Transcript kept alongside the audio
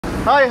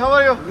Hi, how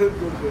are you? Good.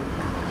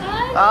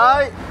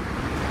 Hi.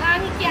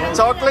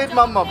 Chocolate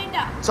mama.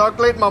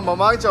 Chocolate mama.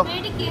 Mangicho.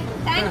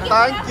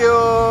 Thank you.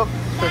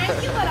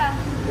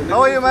 How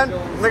are you, man?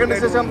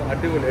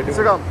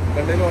 Sugam.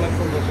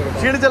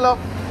 ക്ഷീണിച്ചല്ലോ.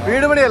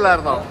 വീട്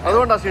പണിയല്ലായിരുന്നോ?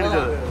 അതുകൊണ്ടാണ്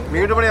ക്ഷീണിച്ചത്.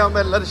 വീട് പണിയാകുമ്പോ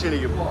എല്ലാവരും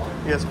ക്ഷീണിക്കും.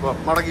 Yes, പോ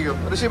മടക്കിക്കോ.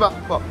 ഋഷിബ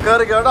പോ.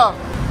 കേറി കേട്ടോ.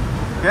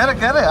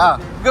 കേറ്. ആ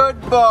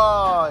ഗുഡ്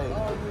ബോയ്.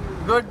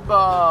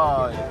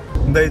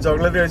 എന്താ ഈ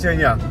ചോക്ലേറ്റ് കഴിച്ചു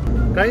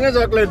കഴിഞ്ഞ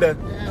ചോക്ലേറ്റ്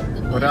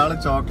ഒരാൾ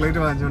ചോക്ലേറ്റ്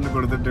വാങ്ങിച്ചുകൊണ്ട്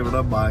കൊടുത്തിട്ട് ഇവിടെ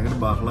ഭയങ്കര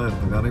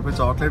ബഹളമായിരുന്നു. കാരണം ഇപ്പൊ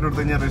ചോക്ലേറ്റ്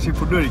കൊടുത്തു കഴിഞ്ഞാൽ ഋഷി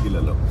ഫുഡ്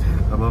കഴിക്കില്ലല്ലോ.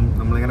 അപ്പം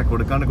നമ്മളിങ്ങനെ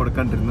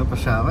കൊടുക്കാണ്ടിരുന്നു.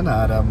 പക്ഷെ അവൻ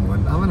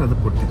അവനത്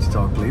പൊട്ടിച്ച്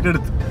ചോക്ലേറ്റ്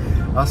എടുത്തു.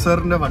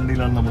 അസറിന്റെ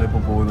വണ്ടിയിലാണ് നമ്മളിപ്പോ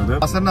പോകുന്നത്.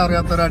 അസറിനെ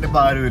അറിയാത്തവരായിട്ട് ഇപ്പൊ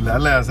ആരുമില്ല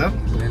അല്ലേ അസർ?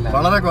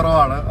 വളരെ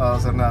കുറവാണ്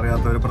അസറിനെ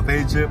അറിയാത്തവർ.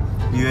 പ്രത്യേകിച്ച്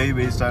UAE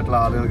ബേസ്ഡ് ആയിട്ടുള്ള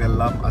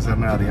ആളുകൾക്കെല്ലാം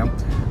അസറിനെ അറിയാം.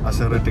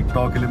 അസർ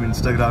ടിക്ടോക്കിലും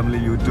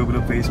ഇൻസ്റ്റാഗ്രാമിലും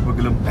യൂട്യൂബിലും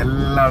ഫേസ്ബുക്കിലും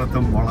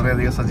എല്ലായിടത്തും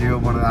വളരെയധികം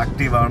സജീവമാണ്,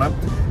 ആക്റ്റീവാണ്.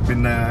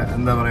 പിന്നെ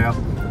എന്താ പറയാ,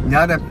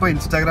 ഞാൻ എപ്പോ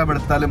ഇൻസ്റ്റാഗ്രാം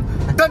എടുത്താലും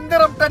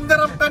ടൻഡറം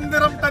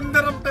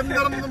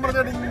എന്ന്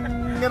പറഞ്ഞാൽ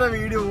ഇങ്ങനെ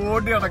വീഡിയോ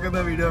ഓടി നടക്കുന്ന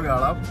വീഡിയോ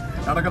കാണാം.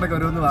 ഇടക്കിടക്ക്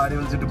ഓരോന്ന് വാരി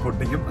വിളിച്ചിട്ട്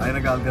പൊട്ടിക്കും.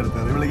 അതിനൊക്കെ ആൾക്കാർ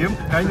തെറി വിളിക്കും.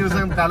 കഴിഞ്ഞ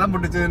ദിവസം കലം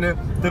പൊട്ടിച്ചതിന്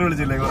തെറി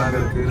വിളിച്ചില്ലേ കുറെ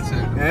ആൾക്കാർ?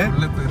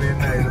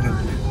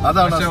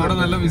 അതാണ്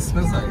നല്ല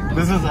ബിസിനസ്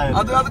ആയി.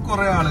 അത്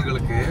കുറെ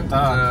ആളുകൾക്ക്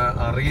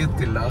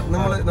അറിയത്തില്ല.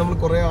 നമ്മൾ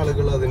കുറെ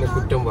ആളുകൾ അതിനെ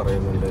കുറ്റം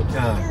പറയുന്നുണ്ട്.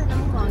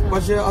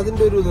 പക്ഷെ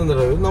അതിന്റെ ഒരു ഇതെന്താ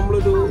പറയുക,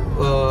 നമ്മളൊരു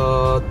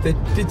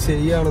തെറ്റ്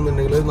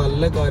ചെയ്യുകയാണെന്നുണ്ടെങ്കിൽ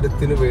നല്ല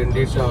കാര്യത്തിന്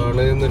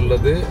വേണ്ടിയിട്ടാണ്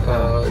എന്നുള്ളത്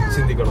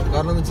ചിന്തിക്കണം.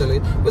 കാരണം എന്താ വെച്ചാല്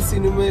ഇപ്പൊ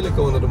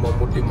സിനിമയിലൊക്കെ വന്നിട്ട്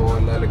മമ്മൂട്ടി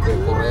മോഹൻലാലൊക്കെ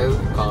കുറെ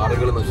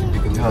കാറുകൾ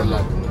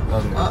നശിപ്പിക്കുന്നുണ്ടാക്കുന്നു.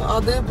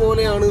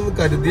 അതേപോലെയാണ്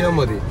കരുതിയാൽ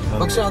മതി.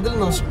 പക്ഷെ അതിൽ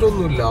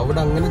നഷ്ടമൊന്നുമില്ല. അവിടെ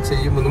അങ്ങനെ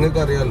ചെയ്യുമ്പോൾ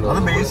നിങ്ങൾക്ക് അറിയാമല്ലോ,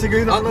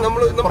 തീർച്ചയായിട്ടും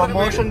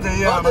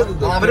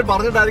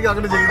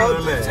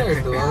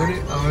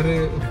അവര്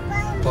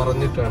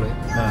പറഞ്ഞിട്ടാണ്.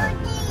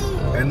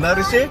 എന്താ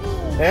ഋഷി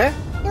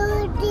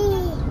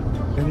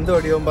എന്തോ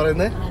അടിയോൻ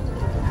പറയുന്നത്?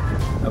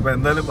 അപ്പൊ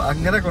എന്തായാലും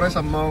അങ്ങനെ കുറെ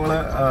സംഭവങ്ങള്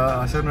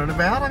അശോകനുണ്ട്.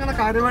 വേറെ അങ്ങനെ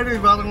കാര്യമായിട്ട്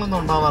വിവാദങ്ങളൊന്നും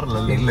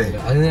ഉണ്ടാവാറില്ലല്ലോ അല്ലേ?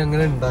 അത്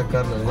അങ്ങനെ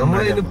ഉണ്ടാക്കാറില്ല.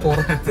 നമ്മളതിന്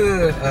പുറത്ത്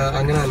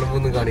അങ്ങനെ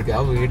അലമ്പൊന്നും കാണിക്കുക.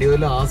 ആ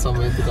വീഡിയോയിൽ ആ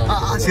സമയത്ത്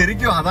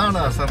ശരിക്കും അതാണ്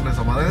അസറിന്റെ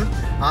സംഭവം. അതായത്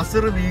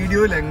അസർ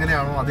വീഡിയോയിൽ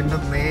എങ്ങനെയാണോ അതിന്റെ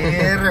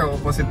നേരെ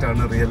ഓപ്പോസിറ്റ്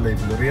ആണ് റിയൽ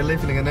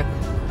ലൈഫിൽ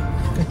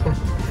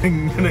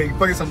ഇങ്ങനെ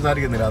ഇപ്പൊ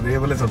സംസാരിക്കുന്നില്ല,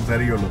 അതേപോലെ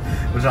സംസാരിക്കുള്ളൂ.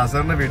 പക്ഷെ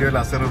അസറിന്റെ വീഡിയോയിൽ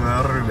അസർ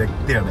വേറൊരു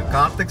വ്യക്തിയാണ്.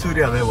 കാർത്തിക്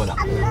സൂര്യ അതേപോലെ.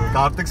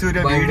 കാർത്തിക്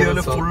സൂര്യ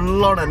വീഡിയോയില്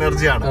ഫുൾ ഓൺ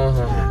എനർജിയാണ്.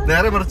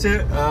 നേരെ മറിച്ച്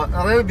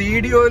അതായത്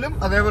വീഡിയോയിലും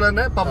അതേപോലെ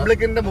തന്നെ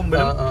പബ്ലിക്കിന്റെ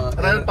മുമ്പിലും,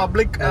 അതായത്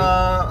പബ്ലിക്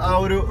ആ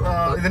ഒരു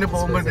ഇതിന്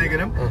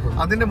പോകുമ്പോഴത്തേക്കിനും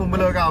അതിന്റെ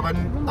മുമ്പിലൊക്കെ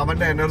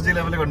അവന്റെ എനർജി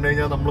ലെവൽ കണ്ടു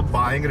കഴിഞ്ഞാൽ നമ്മൾ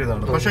ഭയങ്കര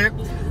ഇതാണ്. പക്ഷെ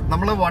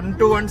നമ്മള്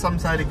 1-to-1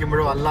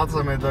 സംസാരിക്കുമ്പോഴും അല്ലാത്ത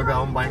സമയത്തൊക്കെ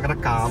അവൻ ഭയങ്കര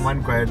കാം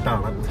ആൻഡ്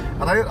ക്വയറ്റാണ്.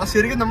 അതായത്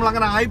ശരിക്കും നമ്മൾ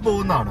അങ്ങനെ ആയി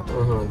പോകുന്നതാണ്.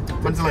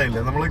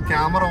 മനസ്സിലായില്ലേ? നമ്മൾ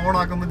ക്യാമറ ഓൺ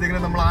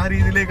ആക്കുമ്പോഴത്തേക്കും നമ്മൾ ആ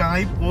രീതിയിലേക്ക്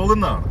ആയി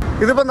പോകുന്നതാണ്.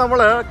 ഇതിപ്പോ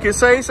നമ്മള്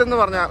കുസൈസ് എന്ന്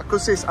പറഞ്ഞ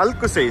കുസൈസ്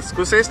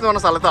എന്ന്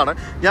പറഞ്ഞ സ്ഥലത്താണ്.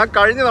 ഞാൻ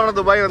കഴിഞ്ഞ തവണ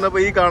ദുബായ്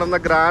വന്നപ്പോൾ ഈ കാണുന്ന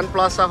ഗ്രാൻഡ്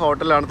പ്ലാസ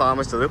ഹോട്ടലിലാണ്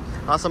താമസിച്ചത്.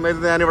 ആ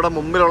സമയത്ത് ഞാൻ ഇവിടെ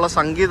മുമ്പിലുള്ള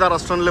സംഗീത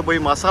റെസ്റ്റോറൻറ്റിൽ പോയി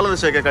മസാല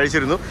ദോശയൊക്കെ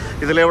കഴിച്ചിരുന്നു.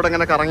 ഇതിലെവിടെ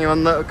ഇങ്ങനെ കറങ്ങി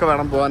വന്ന് ഒക്കെ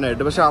വേണം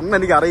പോകാനായിട്ട്. പക്ഷെ അന്ന്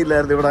എനിക്ക്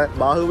അറിയില്ലായിരുന്നു ഇവിടെ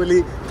ബാഹുബലി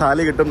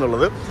താലി കിട്ടും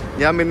എന്നുള്ളത്.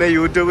 ഞാൻ പിന്നെ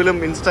യൂട്യൂബിലും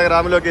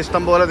ഇൻസ്റ്റാഗ്രാമിലും ഒക്കെ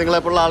ഇഷ്ടം പോലെ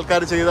നിങ്ങളെപ്പോലുള്ള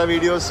ആൾക്കാർ ചെയ്ത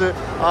വീഡിയോസ്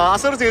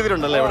അസർ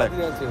ചെയ്തിട്ടുണ്ടല്ലോ ഇവിടെ.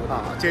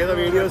 ചെയ്ത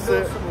വീഡിയോസ്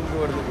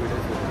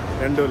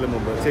 2 കൊല്ലം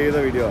മുമ്പ് ചെയ്ത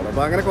വീഡിയോ ആണ്.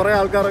 അപ്പോൾ അങ്ങനെ കുറേ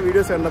ആൾക്കാരുടെ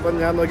വീഡിയോസ് കണ്ടപ്പോൾ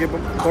ഞാൻ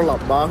നോക്കിയപ്പം കൊള്ളാം,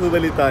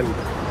 ബാഹുബലി താലി.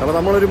 അപ്പോൾ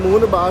നമ്മളൊരു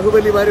 3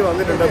 ബാഹുബലിമാർ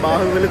വന്നിട്ടുണ്ട്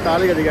ബാഹുബലി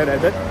താലി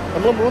കഴിക്കാനായിട്ട്.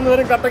 നമ്മൾ 3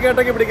 പേരും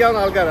കട്ടക്ക്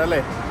പിടിക്കാവുന്ന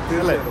ആൾക്കാരല്ലേ?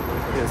 അല്ലേ?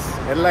 യെസ്,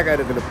 എല്ലാ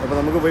കാര്യത്തിലും. അപ്പോൾ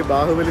നമുക്ക് പോയി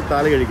ബാഹുബലി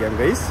താലി കഴിക്കാം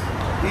ഗൈസ്.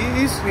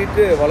 ഈ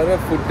സ്ട്രീറ്റ് വളരെ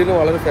ഫുഡിന്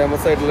വളരെ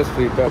ഫേമസ് ആയിട്ടുള്ള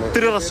സ്ട്രീറ്റാണ്.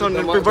 ഒത്തിരി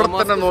റെസ്റ്റോറൻറ്റ് ഇപ്പൊ ഇവിടെ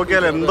തന്നെ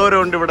നോക്കിയാൽ എന്തോരം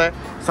ഉണ്ട്. ഇവിടെ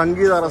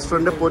സംഗീത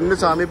റെസ്റ്റോറന്റ്,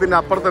 പൊന്നുസ്വാമി, പിന്നെ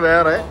അപ്പുറത്ത്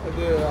വേറെ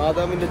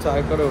ആദാമിന്റെ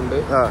ചായക്കട ഉണ്ട്.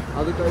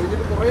 അത്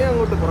കഴിഞ്ഞിട്ട് കുറെ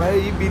അങ്ങോട്ട്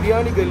ഈ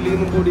ബിരിയാണി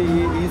ഗല്ലിന്നും കൂടി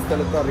ഈ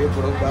സ്ഥലത്ത്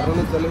അറിയപ്പെടും. കാരണം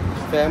എന്ന് വെച്ചാൽ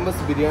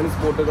ഫേമസ് ബിരിയാണി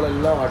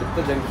സ്പോട്ടുകളെല്ലാം അടുത്ത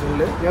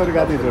ജംഗ്ഷനിൽ. ഞാൻ ഒരു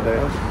കാര്യം ചോട്ടെ,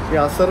 ഈ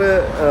അസർ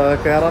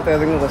കയറാത്ത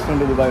ഏതെങ്കിലും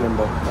റെസ്റ്റോറന്റ്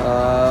ദുബായിലുണ്ടോ?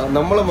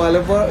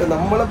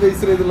 നമ്മളെ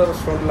ബേസ് ചെയ്തുള്ള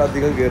റെസ്റ്റോറന്റിൽ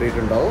അധികം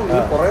കയറിയിട്ടുണ്ടാവും.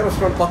 കുറെ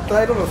റെസ്റ്റോറന്റ്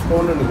 10,000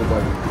 റെസ്റ്റോറന്റ് ഉണ്ട്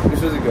ദുബായിൽ.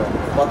 വിശ്വസിക്കുക,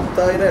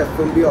 10,000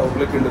 F&B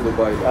ഔട്ട്ലെറ്റ് ഉണ്ട്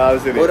ദുബായിൽ.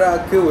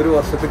 ഒരാൾക്ക് ഒരു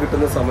വർഷത്തിൽ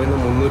കിട്ടുന്ന സമയം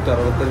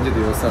 365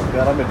 ദിവസമാണ്.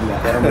 കയറാൻ പറ്റില്ല.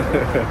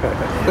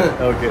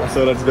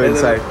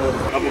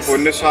 അപ്പൊ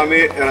പൊന്നുസ്വാമി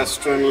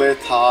റെസ്റ്റോറന്റിലെ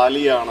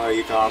താലിയാണ്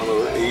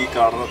ഈ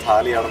കാണുന്ന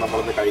താലിയാണ്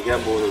നമ്മളിന്ന് കഴിക്കാൻ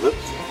പോകുന്നത്.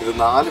 ഇത്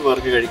 4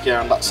 പേർക്ക്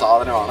കഴിക്കേണ്ട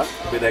സാധനമാണ്.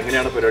 അപ്പൊ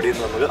ഇതെങ്ങനെയാണ് പരിപാടി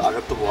എന്ന് നമുക്ക്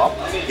അകത്ത് പോവാം,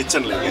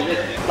 കിച്ചണിലേക്ക്.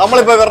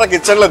 നമ്മളിപ്പോ ഇവരുടെ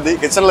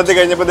കിച്ചണിലെത്തി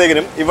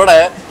കഴിഞ്ഞപ്പോഴത്തേക്കിനും ഇവിടെ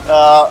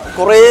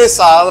കുറേ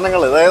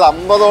സാധനങ്ങൾ, അതായത്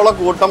 50ഓളം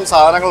കൂട്ടം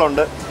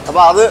സാധനങ്ങളുണ്ട്.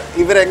 അപ്പോൾ അത്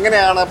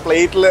ഇവരെങ്ങനെയാണ്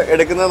പ്ലേറ്റിൽ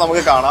എടുക്കുന്നത്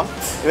നമുക്ക് കാണാം.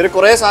 ഇവർ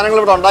കുറേ സാധനങ്ങൾ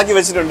ഇവിടെ ഉണ്ടാക്കി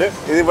വെച്ചിട്ടുണ്ട്.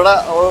 ഇതിവിടെ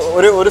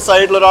ഒരു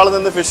സൈഡിൽ ഒരാൾ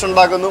നിന്ന് ഫിഷ്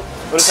ഉണ്ടാക്കുന്നു,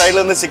 ഒരു സൈഡിൽ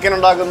നിന്ന് ചിക്കൻ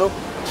ഉണ്ടാക്കുന്നു,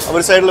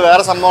 ഒരു സൈഡിൽ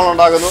വേറെ സംഭവങ്ങൾ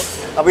ഉണ്ടാക്കുന്നു.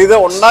 അപ്പോൾ ഇത്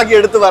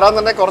ഉണ്ടാക്കിയെടുത്ത് വരാൻ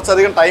തന്നെ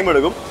കുറച്ചധികം ടൈം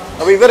എടുക്കും.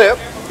 അപ്പോൾ ഇവർ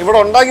ഇവിടെ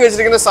ഉണ്ടാക്കി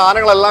വെച്ചിരിക്കുന്ന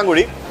സാധനങ്ങളെല്ലാം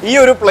കൂടി ഈ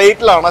ഒരു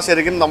പ്ലേറ്റിലാണ്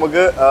ശരിക്കും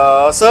നമുക്ക്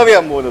സെർവ്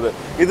ചെയ്യാൻ പോകുന്നത്.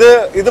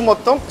 ഇത്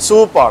മൊത്തം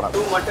സൂപ്പാണ്.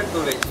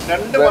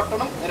 2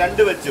 മട്ടണും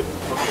 2 വെജും,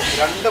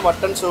 2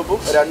 മട്ടൺ സൂപ്പും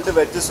 2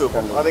 വെജ്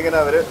സൂപ്പും. അതിങ്ങനെ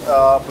അവർ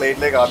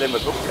പ്ലേറ്റിലേക്ക് ആദ്യം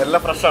വെക്കും.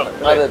 എല്ലാം ഫ്രഷാണ്,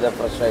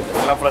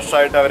 എല്ലാം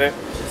ഫ്രഷായിട്ട് അവർ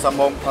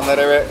സംഭവം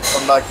അന്നേരവേ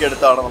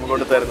ഉണ്ടാക്കിയെടുത്താണ്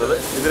നമുക്കൊണ്ട് തരുന്നത്.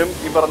 ഇതിനും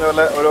ഈ പറഞ്ഞ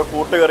പോലെ ഓരോ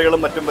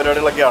കൂട്ടുകറികളും മറ്റും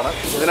പരിപാടികളൊക്കെയാണ്.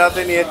 ഇതിനകത്ത്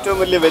ഇനി ഏറ്റവും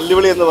വലിയ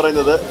വെല്ലുവിളി എന്ന്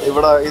പറയുന്നത്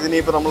ഇവിടെ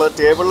ഇതിനിപ്പോൾ നമ്മൾ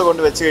ടേബിളിൽ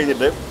കൊണ്ട് വെച്ച്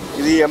കഴിഞ്ഞിട്ട്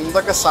ഇത്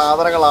എന്തൊക്കെ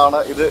സാധനങ്ങളാണ്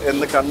ഇത്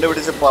എന്ന്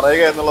കണ്ടുപിടിച്ച്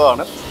പറയുക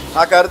എന്നുള്ളതാണ്.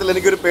 ആ കാര്യത്തിൽ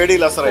എനിക്കൊരു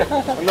പേടിയില്ല അസറേ.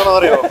 എന്താണെന്ന്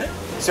അറിയോ,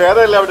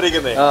 ശ്വേതയല്ലേ അവിടെ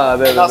ഇരിക്കുന്നേ,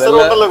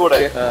 അസറുണ്ടല്ലോ കൂടെ,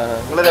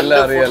 നിങ്ങൾ രണ്ട്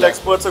ഫുഡ്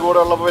എക്സ്പേർട്സ് കൂടെ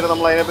ഉള്ളപ്പോൾ പിന്നെ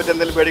നമ്മൾ അതിനെപ്പറ്റി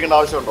എന്തെങ്കിലും പേടിക്കേണ്ട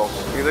ആവശ്യമുണ്ടോ?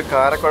 ഇത്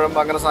കാരക്കുഴമ്പ്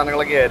അങ്ങനെ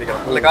സാധനങ്ങളൊക്കെ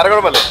ആയിരിക്കണം അല്ലേ?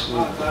 കാരക്കുഴമ്പല്ലേ?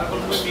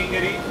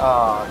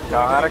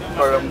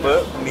 കാരക്കുഴമ്പ്,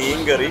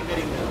 മീൻകറി.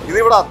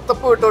 ഇതിവിടെ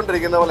അത്തപ്പ്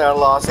ഇട്ടുകൊണ്ടിരിക്കുന്ന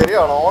പോലെയാണല്ലോ.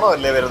 ശരിയാണ്,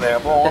 ഓണമല്ലേ വരുന്നത്.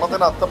 അപ്പോൾ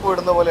ഓണത്തിന് അത്തപ്പ്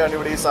ഇടുന്ന പോലെയാണ്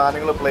ഇവിടെ ഈ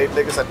സാധനങ്ങൾ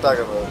പ്ലേറ്റിലേക്ക് സെറ്റ്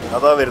ആക്കുന്നത്.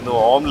 അതാ വരുന്നു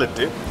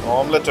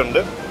ഓംലെറ്റ്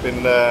ഉണ്ട്,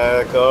 പിന്നെ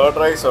കേർഡ്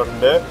റൈസ്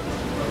ഉണ്ട്,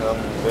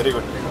 very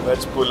good,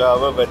 veg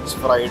pulao, veg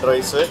fried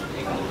rice,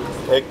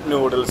 egg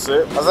noodles.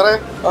 അസറേ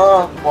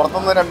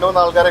പുറത്തുനിന്ന് 2-3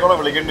 ആൾക്കാരെ കൂടെ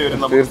വിളിക്കേണ്ടി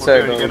വരും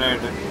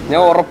തീർച്ചയായിട്ടും.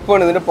 ഞാൻ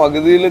ഉറപ്പാണ് ഇതിന്റെ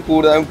പകുതിയിൽ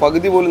കൂടുതൽ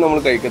പകുതി പോലും നമ്മൾ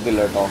കഴിക്കത്തില്ല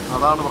കേട്ടോ.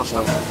 അതാണ്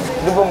പ്രശ്നം.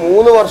 ഇതിപ്പോ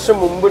 3 വർഷം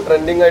മുമ്പ്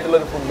ട്രെൻഡിങ് ആയിട്ടുള്ള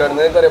ഒരു ഫുഡാണ്.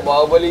 നിങ്ങൾക്കറിയാം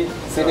ബാഹുബലി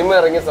സിനിമ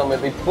ഇറങ്ങിയ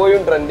സമയത്ത്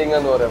ഇപ്പോഴും ട്രെൻഡിങ്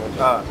എന്ന് പറയാൻ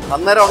പറ്റും.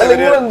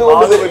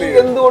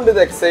 എന്തുകൊണ്ട്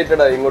ഇത്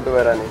എക്സൈറ്റഡ് ആയി ഇങ്ങോട്ട്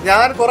വരാൻ?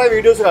 ഞാൻ കുറെ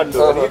വീഡിയോസ് കണ്ടു,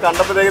 എനിക്ക്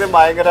കണ്ടപ്പോഴത്തേക്കും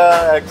ഭയങ്കര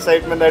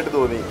എക്സൈറ്റ്മെന്റ് ആയിട്ട്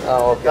തോന്നി.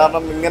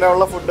 കാരണം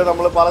ഇങ്ങനെയുള്ള ഫുഡ്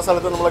നമ്മൾ പല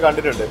സ്ഥലത്തും നമ്മൾ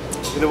കണ്ടിട്ടുണ്ട്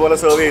ഇതുപോലെ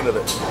സെർവ്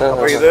ചെയ്യുന്നത്.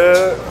 അപ്പൊ ഇത്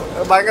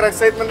ഭയങ്കര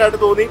എക്സൈറ്റ്മെന്റ് ആയിട്ട്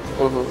തോന്നി.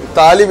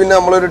 താലി പിന്നെ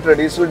നമ്മളൊരു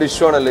ട്രഡീഷണൽ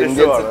ഡിഷ് ആണല്ലോ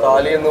ഇന്ത്യൻസ്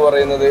താലി എന്ന്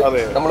പറയുന്നത്.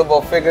 നമ്മൾ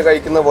ബൊഫേ ഒക്കെ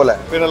കഴിക്കുന്ന പോലെ.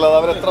 പിന്നെ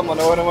അവരെത്ര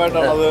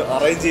മനോഹരമായിട്ടാണ് അത്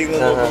അറേഞ്ച്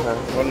ചെയ്യുന്നത്.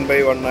 1 by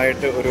 1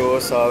 ആയിട്ട് ഓരോ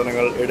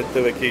സാധനങ്ങൾ എടുത്ത്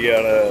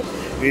വെക്കുകയാണ്.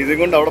 ഇതും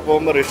കൊണ്ട് അവിടെ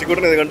പോകുമ്പോൾ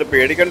ഋഷിക്കുട്ടൻ ഇത് കണ്ട്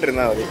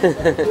പേടിക്കണ്ടിരുന്നാൽ മതി.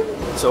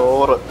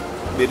 ചോറ്,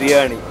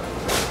 ബിരിയാണി,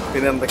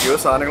 പിന്നെ എന്തൊക്കെയോ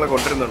സാധനങ്ങൾ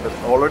കൊണ്ടുവരുന്നുണ്ട്.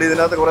 ഓൾറെഡി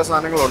ഇതിനകത്ത് കുറെ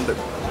സാധനങ്ങളുണ്ട്.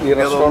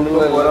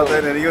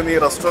 എനിക്കൊന്ന് ഈ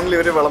റെസ്റ്റോറന്റിൽ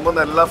ഇവര് വിളമ്പുന്ന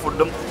എല്ലാ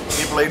ഫുഡും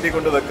ഈ പ്ലേറ്റിൽ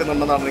കൊണ്ട്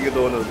വെക്കുന്നുണ്ടെന്നാണ് എനിക്ക്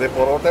തോന്നുന്നത്.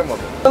 പൊറോട്ടയും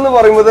വന്നു എന്ന്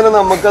പറയുമ്പോൾ തന്നെ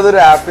നമുക്കതൊരു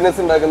ഹാപ്പിനെസ്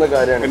ഉണ്ടാക്കുന്ന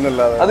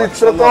കാര്യമാണ്. അത്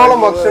ഇത്രത്തോളം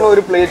ഭക്ഷണം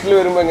ഒരു പ്ലേറ്റിൽ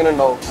വരുമ്പോ എങ്ങനെ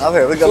ഉണ്ടാവും? അതെ,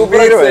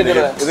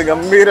 ഇത്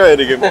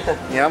ഗംഭീരമായിരിക്കും.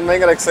 ഞാൻ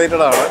ഭയങ്കര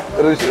എക്സൈറ്റഡ് ആണ്.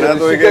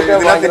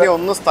 ഇതിനകത്ത് ഇനി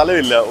ഒന്നും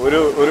സ്ഥലമില്ല,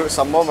 ഒരു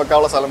സംഭവം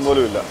വെക്കാനുള്ള സ്ഥലം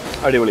പോലും ഇല്ല.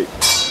 അടിപൊളി.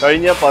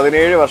 കഴിഞ്ഞ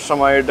 17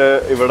 വർഷമായിട്ട്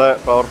ഇവിടെ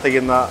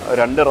പ്രവർത്തിക്കുന്ന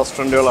 2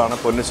 റെസ്റ്റോറൻറ്റുകളാണ്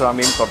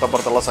പൊന്നുസ്വാമിയും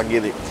തൊട്ടപ്പുറത്തുള്ള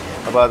സംഗീതയും.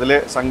 അപ്പോൾ അതിൽ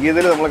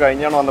സംഗീതയിൽ നമ്മൾ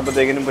കഴിഞ്ഞാണ്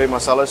വന്നപ്പോഴത്തേക്കിനും പോയി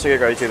മസാല ദോശയൊക്കെ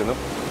കഴിച്ചിരുന്നു.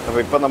 അപ്പോൾ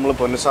ഇപ്പം നമ്മൾ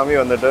പൊന്നുസ്വാമി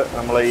വന്നിട്ട്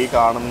നമ്മൾ ഈ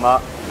കാണുന്ന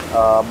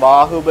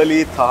ബാഹുബലി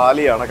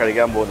താലിയാണ്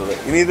കഴിക്കാൻ പോകുന്നത്.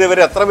 ഇനി ഇത് ഇവർ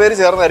എത്ര പേര്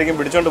ചേർന്നായിരിക്കും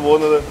പിടിച്ചോണ്ട്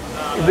പോകുന്നത്?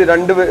 ഇത്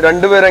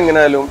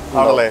രണ്ടുപേരെങ്ങനെയാലും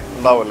ആണല്ലേ,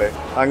 ഉണ്ടാവുമല്ലേ?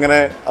 അങ്ങനെ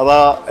അതാ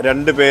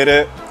 2 പേര്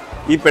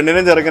ഈ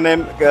പെണ്ണിനെയും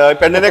ചെറുക്കനെയും,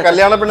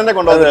 കല്യാണ പെണ്ണിനെ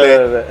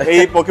കൊണ്ടുവന്നില്ലേ ഈ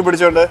പൊക്കി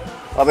പിടിച്ചോണ്ട്,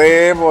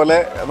 അതേപോലെ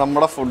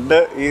നമ്മുടെ ഫുഡ്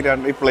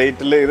ഈ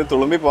പ്ലേറ്റിൽ ഇത്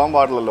തുളുമ്പി പോകാൻ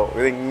പാടില്ലല്ലോ.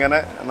 ഇതിങ്ങനെ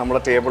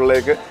നമ്മുടെ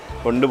ടേബിളിലേക്ക്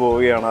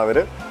കൊണ്ടുപോവുകയാണ് അവർ.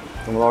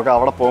 നമുക്ക്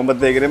അവിടെ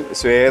പോകുമ്പോഴത്തേക്കിനും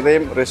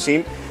ശ്വേതയും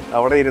ഋഷിയും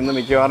അവിടെ ഇരുന്ന്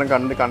മിക്കവാറും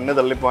കണ്ണ്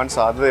തള്ളിപ്പോകാൻ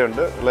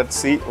സാധ്യതയുണ്ട്. Let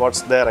see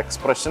watts there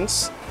expressions.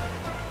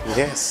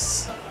 Yes,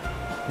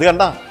 ഇത്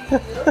കണ്ട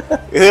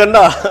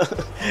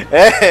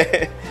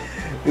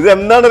ഇത്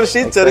എന്താണ്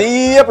ഋഷി?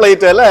 ചെറിയ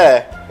പ്ലേറ്റ് അല്ലേ?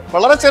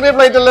 വളരെ ചെറിയ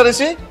പ്ലേറ്റ് അല്ലേ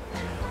ഋഷി?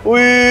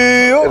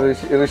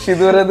 ഋഷി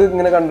ഇതുവരെ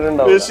ഇങ്ങനെ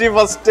കണ്ടിട്ടുണ്ടോ? ഋഷി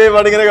ഫസ്റ്റ് ടൈം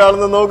ആണ് ഇങ്ങനെ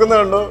കാണുന്നത്.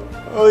 നോക്കുന്നുണ്ടോ?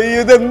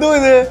 ഇതെന്തോ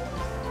ഇത്?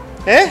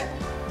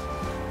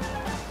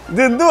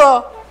 ഇതെന്തുവാ?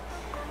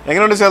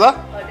 എങ്ങനെയുണ്ട് ശ്വേത?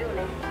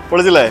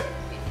 പൊളിച്ചില്ലേ?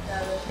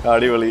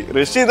 അടിപൊളി.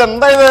 ഋഷി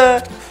ഇതെന്താ ഇത്?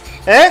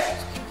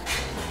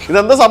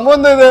 ഇതെന്താ സംഭവം?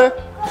 എന്താ ഇത്?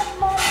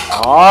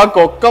 ആ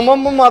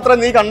കൊക്കമ്മ മാത്രമേ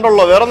നീ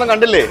കണ്ടുള്ളൂ, വേറൊന്നും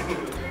കണ്ടില്ലേ?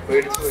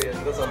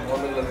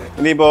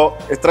 ഇനിയിപ്പോ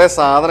ഇത്രയും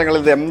സാധനങ്ങൾ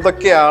ഇത്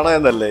എന്തൊക്കെയാണ്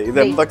എന്നല്ലേ, ഇത്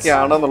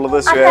എന്തൊക്കെയാണെന്നുള്ളത്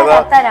ശ്വേത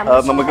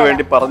നമുക്ക്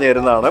വേണ്ടി പറഞ്ഞു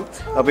തരുന്നതാണ്.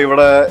 അപ്പൊ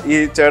ഇവിടെ ഈ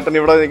ചേട്ടൻ,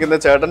 ഇവിടെ നിൽക്കുന്ന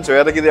ചേട്ടൻ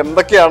ശ്വേതയ്ക്ക് ഇത്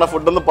എന്തൊക്കെയാണ്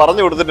ഫുഡെന്ന്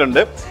പറഞ്ഞു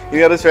കൊടുത്തിട്ടുണ്ട്.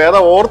 ഇനി അത് ശ്വേത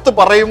ഓർത്ത്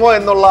പറയുമോ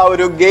എന്നുള്ള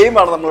ഒരു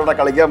ഗെയിമാണ് നമ്മളിവിടെ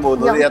കളിക്കാൻ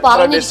പോകുന്നത്.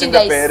 എത്ര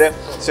ഡിഷിന്റെ പേര്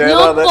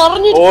ശ്വേത അത്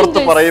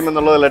ഓർത്ത് പറയും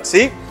എന്നുള്ളത്. Let's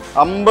see.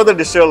 50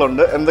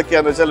 ഡിഷുകളുണ്ട്.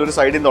 എന്തൊക്കെയാന്ന് വെച്ചാൽ ഒരു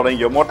സൈഡിൽ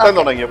തുടങ്ങിയോ, മുട്ടൻ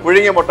തുടങ്ങിയോ,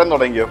 പുഴുങ്ങിയ മുട്ടൻ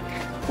തുടങ്ങിയോ?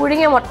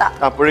 പുഴുങ്ങിയ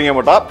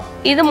മുട്ട.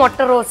 ഇത് മുട്ട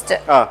റോസ്റ്റ്,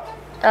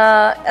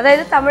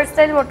 അതായത് തമിഴ്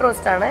സ്റ്റൈൽ മുട്ട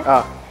റോസ്റ്റ് ആണ്.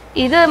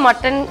 ഇത്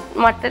മട്ടൻ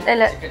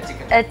അല്ല,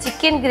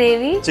 chicken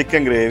gravy,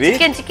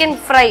 chicken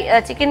fry,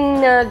 chicken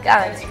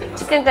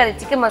കറി,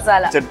 ചിക്കൻ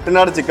മസാല,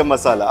 ചെട്ടിനാട് ചിക്കൻ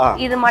മസാല.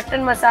 ഇത്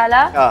മട്ടൻ മസാല.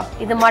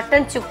 ഇത്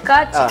മട്ടൻ ചുക്ക,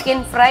 ചിക്കൻ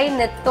ഫ്രൈ,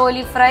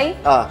 നെത്തോലി ഫ്രൈ,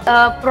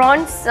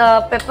 പ്രോൺസ്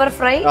പെപ്പർ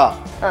ഫ്രൈ.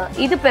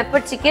 ഇത് പെപ്പർ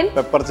ചിക്കൻ.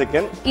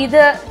 ഇത്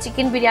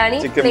chicken biryani,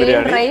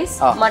 plain rice,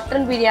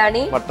 mutton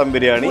biryani,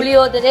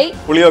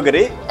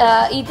 പുളിയോഗരി.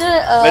 ഇത്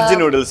വെജ്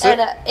നൂഡിൽസ്,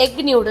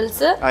 എഗ്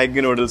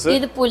നൂഡിൽസ്.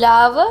 ഇത്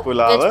പുലാവ്,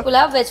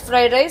 വെജ്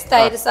ഫ്രൈഡ് റൈസ്,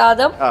 തൈര്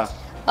സാദം,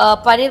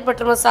 പനീർ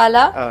ബട്ടർ മസാല.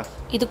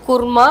 ഇത്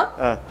കുർമ,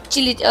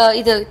 ചില്ലി,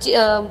 ഇത്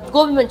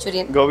ഗോബി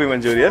മഞ്ചൂരിയൻ.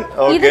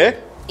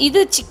 ഇത്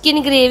chicken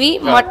gravy,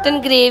 mutton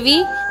gravy,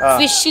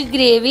 fish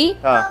gravy,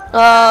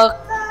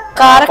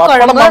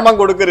 പപ്പടമമ്മ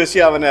കൊടുക്ക് ഋഷി.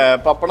 അവന്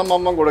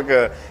പപ്പടമമ്മ കൊടുക്ക്.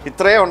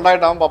 ഇത്രയും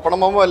ഉണ്ടായിട്ട് അവൻ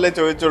പപ്പടമമ്മ അല്ലേ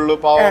ചോദിച്ചുള്ളൂ,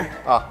 പാവം.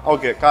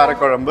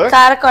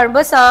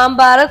 കാരക്കുഴമ്പ്,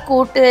 സാമ്പാർ,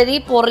 കൂട്ടുകറി,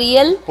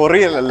 പൊറിയൽ,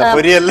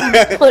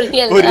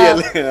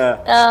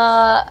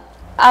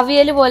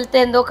 അവിയല് പോലത്തെ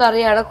എന്തോ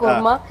കറിയാണ്,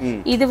 കുർമ.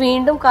 ഇത്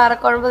വീണ്ടും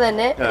കാരക്കുഴമ്പ്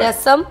തന്നെ.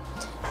 രസം,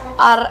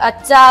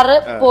 അച്ചാറ്,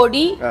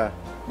 പൊടി,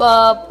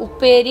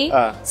 ഉപ്പേരി,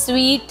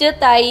 സ്വീറ്റ്,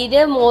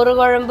 തൈര്,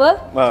 മോറുകുഴമ്പ്,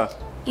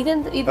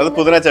 അത്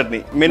പുതിന ചട്നി,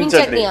 മിൻ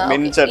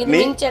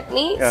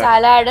ചട്നി,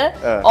 സാലാഡ്,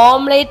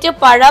 ഓംലേറ്റ്,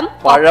 പഴം,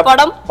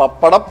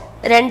 പപ്പടം,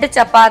 2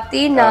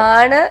 ചപ്പാത്തി,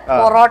 നാണ്,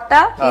 പൊറോട്ട,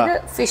 ഇത്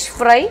ഫിഷ്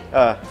ഫ്രൈ,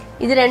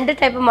 ഇത് 2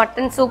 type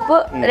mutton soup,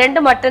 2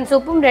 mutton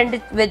സൂപ്പും 2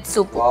 veg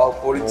സൂപ്പും.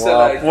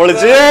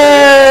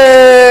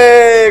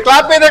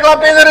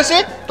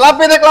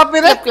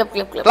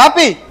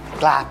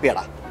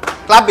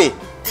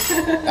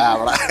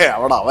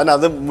 അവൻ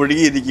അത്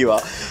മുഴുകിയിരിക്കുക.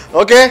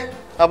 ഓക്കെ,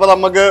 അപ്പൊ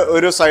നമുക്ക്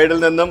ഒരു സൈഡിൽ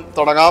നിന്നും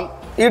തുടങ്ങാം.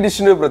 ഈ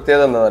ഡിഷിന്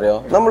പ്രത്യേകത എന്താ പറയാ,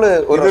 നമ്മള്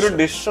ഒരു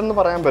ഡിഷ് എന്ന്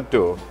പറയാൻ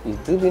പറ്റുമോ?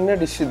 ഇത് പിന്നെ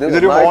ഡിഷ്,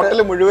 ഇതൊരു ഹോട്ടൽ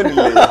മുഴുവൻ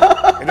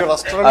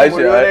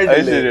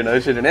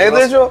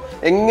ഏകദേശം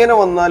എങ്ങനെ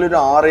വന്നാലും ഒരു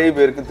 6-7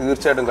 പേർക്ക്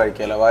തീർച്ചയായിട്ടും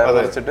കഴിക്കാലോ വയറ്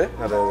നിറച്ചിട്ട്.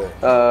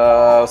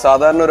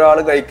 സാധാരണ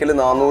ഒരാള് കഴിക്കല്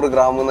 400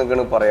 ഗ്രാം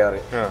എന്നൊക്കെയാണ് പറയാറ്.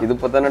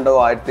 ഇതിപ്പോ തന്നെ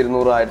ഉണ്ടാവും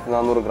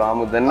 1200-1400 ഗ്രാം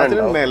തന്നെ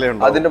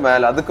ഉണ്ടാവും. അതിന്റെ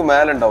മേലെ അതൊക്കെ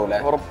മേലെ ഉണ്ടാവൂലേ?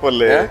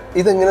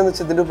 ഇതെങ്ങനെയാന്ന്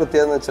വെച്ചാൽ ഇതിന്റെ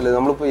പ്രത്യേകത എന്ന് വെച്ചാല്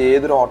നമ്മളിപ്പോ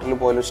ഏതൊരു ഹോട്ടലിൽ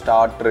പോയാലും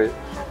starter,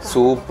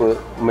 soup,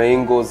 main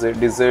course,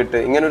 dessert,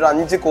 ഇങ്ങനെ ഒരു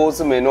 5 കോഴ്സ്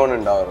മെനു ആണ്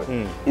ഉണ്ടാവാറ്.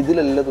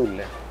 ഇതിലെല്ലതും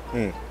ഇല്ലേ,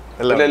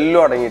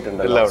 എല്ലാം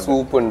അടങ്ങിയിട്ടുണ്ട്.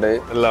 സൂപ്പ് ഉണ്ട്,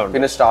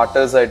 പിന്നെ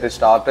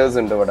സ്റ്റാർട്ടേഴ്സ്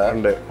ഉണ്ട് ഇവിടെ.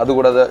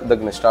 അതുകൂടാതെ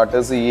ഇതൊക്കെ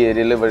സ്റ്റാർട്ടേഴ്സ് ഈ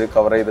ഏരിയയിൽ വഴി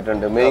കവർ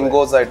ചെയ്തിട്ടുണ്ട്. മെയിൻ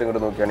കോഴ്സ് ആയിട്ട്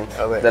ഇങ്ങോട്ട്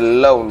നോക്കിയാണെങ്കിൽ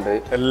ഇതെല്ലാം ഉണ്ട്.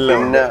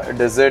 പിന്നെ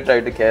ഡെസേർട്ട്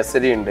ആയിട്ട്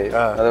കേസരി ഉണ്ട്,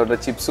 അതുപോലെ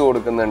ചിപ്സ്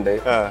കൊടുക്കുന്നുണ്ട്.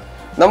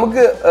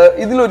 നമുക്ക്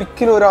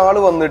ഇതിലൊരിക്കലും ഒരാൾ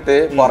വന്നിട്ട്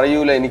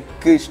പറയൂല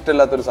എനിക്ക്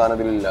ഇഷ്ടമില്ലാത്തൊരു സാധനം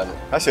ഇതിലില്ലാന്ന്.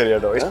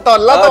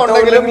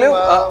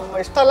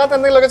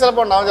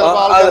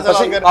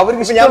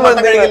 അവർക്ക്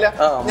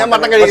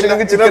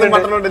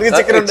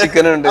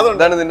ചിക്കൻ ഉണ്ട്,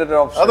 ഇതാണ് ഇതിന്റെ ഒരു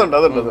ഓപ്ഷൻ.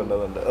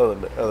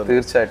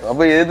 തീർച്ചയായിട്ടും.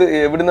 അപ്പൊ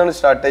എവിടുന്നാണ്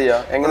സ്റ്റാർട്ട് ചെയ്യാ,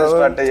 എങ്ങനെ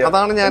സ്റ്റാർട്ട് ചെയ്യാം,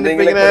 അതാണ് ഞാൻ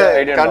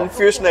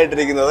കൺഫ്യൂഷൻ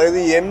ആയിട്ടിരിക്കുന്നത്.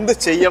 അതായത് എന്ത്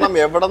ചെയ്യണം,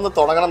 എവിടെ നിന്ന്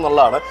തുടങ്ങണം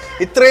എന്നുള്ളതാണ്.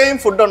 ഇത്രയും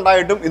ഫുഡ്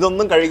ഉണ്ടായിട്ടും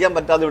ഇതൊന്നും കഴിക്കാൻ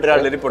പറ്റാതെ ഇവിടെ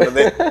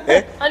ആളിരിപ്പുണ്ട്.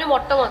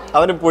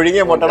 അവന്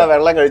പുഴുങ്ങിയ മുട്ടയുടെ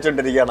വെള്ളം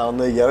കഴിച്ചോണ്ടിരിക്കുകയാണ്.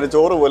 അവന്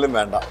ചോറ് പോലും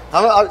വേണ്ട.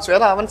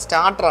 അവൻ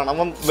സ്റ്റാർട്ടറാണ്,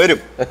 അവൻ വരും.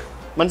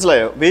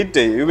 മനസ്സിലായോ? വെയിറ്റ്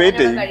ചെയ്യൂ,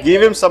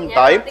 ഗീവ് ഹിം സം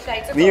ടൈം.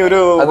 നീ ഒരു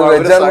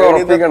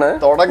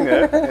തുടങ്ങ്,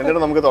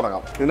 എന്നിട്ട് നമുക്ക്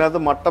തുടങ്ങാം. ഇതിനകത്ത്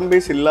മട്ടൺ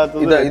പീസ്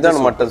ഇല്ലാത്തത് ഇതാണ്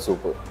മട്ടൺ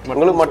സൂപ്പ്.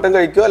 നിങ്ങൾ മട്ടൺ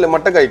കഴിക്കുമോ? അല്ലെ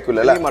മട്ടൺ കഴിക്കൂല?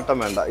 മട്ടൺ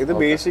വേണ്ട. ഇത്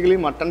ബേസിക്കലി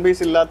മട്ടൺ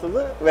പീസ് ഇല്ലാത്തത്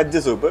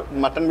വെജ് സൂപ്പ്,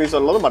 മട്ടൺ പീസ്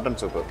ഉള്ളത് മട്ടൺ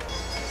സൂപ്പ്.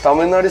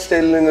 തമിഴ്നാട്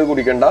സ്റ്റൈലിൽ നിങ്ങൾ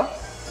കുടിക്കണ്ട.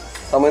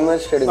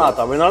 തമിഴ്നാട്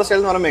സ്റ്റൈൽ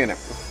എന്ന് പറയുമ്പോൾ എങ്ങനെ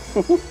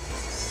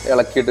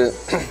ഇളക്കിയിട്ട്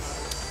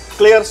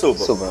ക്ലിയർ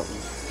സൂപ്പ്.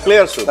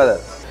 അതെ.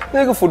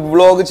 നിങ്ങൾക്ക് ഫുഡ്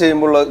വ്ളോഗ്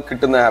ചെയ്യുമ്പോൾ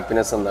കിട്ടുന്ന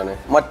ഹാപ്പിനെസ് എന്താണ്?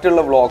 മറ്റുള്ള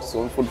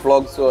വ്ളോഗ്സും ഫുഡ്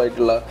വ്ളോഗ്സും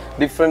ആയിട്ടുള്ള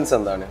ഡിഫറൻസ്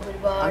എന്താണ്?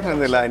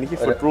 അങ്ങനെയൊന്നുമില്ല, എനിക്ക്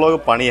ഫുഡ് വ്ളോഗ്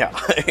പണിയാ,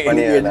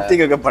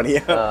 എഡിറ്റിംഗ് ഒക്കെ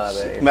പണിയാ,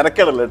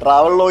 മെനക്കെടല്ലേ.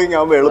 ട്രാവൽ വ്ളോഗിങ്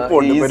ആകുമ്പോൾ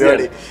എളുപ്പമുണ്ട്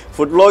പരിപാടി.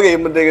 ഫുഡ് വ്ളോഗ്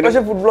ചെയ്യുമ്പോഴത്തേക്കും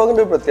പക്ഷെ ഫുഡ്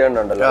വ്ളോഗിന്റെ ഒരു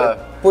പ്രത്യേകത ഉണ്ടല്ലോ,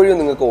 എപ്പോഴും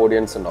നിങ്ങൾക്ക്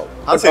ഓഡിയൻസ് ഉണ്ടാവും.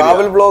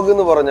 ട്രാവൽ വ്ളോഗ്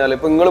എന്ന് പറഞ്ഞാൽ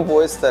ഇപ്പൊ നിങ്ങൾ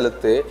പോയ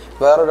സ്ഥലത്ത്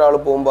വേറൊരാൾ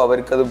പോകുമ്പോൾ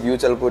അവർക്ക് അത് വ്യൂ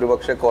ചിലപ്പോൾ ഒരു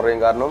പക്ഷെ കുറയും.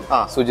 കാരണം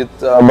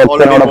സുജിത്ത്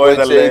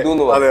ചെയ്തു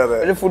എന്ന് പറയും.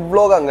 പക്ഷെ ഫുഡ്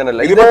വ്ളോഗ് അങ്ങനല്ല.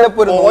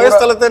 പോയ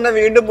സ്ഥലത്ത് തന്നെ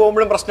വീണ്ടും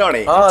പോകുമ്പോഴും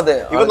പ്രശ്നമാണ്.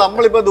 ഇപ്പൊ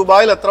നമ്മളിപ്പോ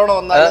ദുബായിൽ എത്ര തവണ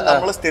വന്നാലും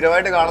നമ്മൾ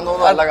സ്ഥിരമായിട്ട്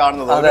കാണുന്നതല്ല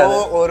കാണുന്നത്.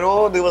 ഓരോ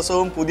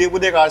ദിവസവും പുതിയ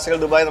പുതിയ കാഴ്ചകൾ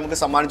ദുബായ് നമുക്ക്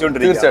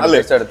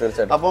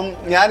സമ്മാനിച്ചുകൊണ്ടിരിക്കുകയാണ്. അപ്പം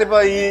ഞാനിപ്പോ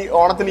ഈ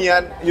ഓണത്തിന്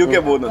ഞാൻ UK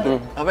പോകുന്നുണ്ട്.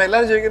 അപ്പൊ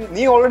എല്ലാവരും ചോദിക്കും,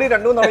 നീ ഓൾറെഡി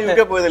 2-3 തവണ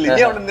UK പോയതല്ലേ,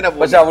 ഇനി അവിടെ എന്തിനാ?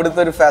 പക്ഷെ അവിടുത്തെ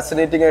ഒരു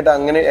ഫാസിനേറ്റിംഗ് ആയിട്ട്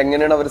അങ്ങനെ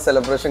എങ്ങനെയാണ് അവർ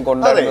സെലിബ്രേഷൻ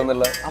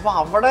കൊണ്ടുവരുന്നത്. അപ്പൊ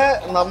അവിടെ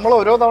നമ്മൾ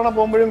ഓരോ തവണ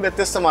പോകുമ്പോഴും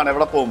വ്യത്യസ്തമാണ്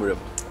എവിടെ പോകുമ്പോഴും,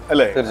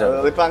 അല്ലേ?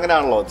 അതിപ്പോ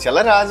അങ്ങനെയാണല്ലോ. ചില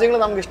രാജ്യങ്ങൾ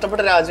നമുക്ക്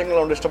ഇഷ്ടപ്പെട്ട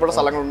രാജ്യങ്ങളുണ്ട്, ഇഷ്ടപ്പെട്ട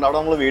സ്ഥലങ്ങളുണ്ട്, അവിടെ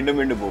നമ്മൾ വീണ്ടും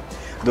വീണ്ടും പോകും.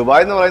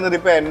 ദുബായ് എന്ന് പറയുന്നത്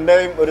ഇപ്പൊ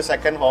എന്റെയും ഒരു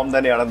സെക്കൻഡ് ഹോം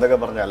തന്നെയാണ്. എന്തൊക്കെ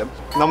പറഞ്ഞാലും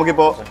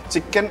നമുക്കിപ്പോ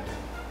ചിക്കൻ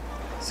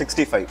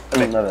 65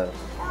 അല്ലേ?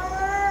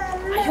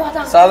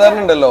 സാധാരണ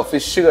ഉണ്ടല്ലോ,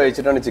 ഫിഷ്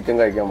കഴിച്ചിട്ടാണ് ചിക്കൻ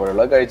കഴിക്കാൻ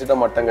പാടുള്ളൂ, കഴിച്ചിട്ട്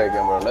മട്ടൺ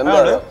കഴിക്കാൻ പാടുള്ളൂ.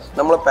 എന്താ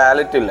നമ്മളെ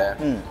പാലറ്റ് ഇല്ലേ,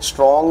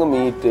 സ്ട്രോങ്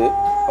മീറ്റ്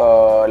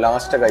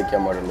ലാസ്റ്റ്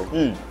കഴിക്കാൻ പാടുള്ളൂ.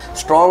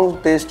 സ്ട്രോങ്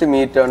ടേസ്റ്റ്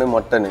മീറ്റ് ആണ്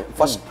മട്ടന്.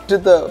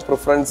 ഫസ്റ്റത്തെ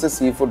പ്രിഫറൻസ്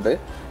സീ ഫുഡ്,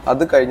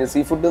 അത് കഴിഞ്ഞ് സീ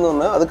ഫുഡ് എന്ന്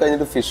പറഞ്ഞാൽ അത്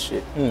കഴിഞ്ഞിട്ട് ഫിഷ്,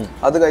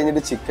 അത്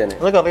കഴിഞ്ഞിട്ട് ചിക്കന്,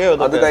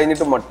 അത്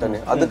കഴിഞ്ഞിട്ട് മട്ടന്,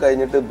 അത്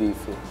കഴിഞ്ഞിട്ട്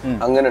ബീഫ്.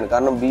 അങ്ങനെയാണ്.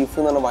 കാരണം ബീഫ്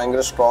എന്ന് പറഞ്ഞാൽ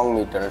ഭയങ്കര സ്ട്രോങ്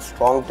മീറ്റ് ആണ്,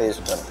 സ്ട്രോങ്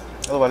ടേസ്റ്റ് ആണ്.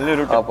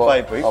 വലിയൊരു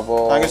ടിപ്പായി പോയി.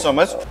 Thank you so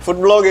much.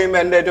 Food vlog ചെയ്യുമ്പോൾ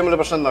എന്റെ ഏറ്റവും വലിയ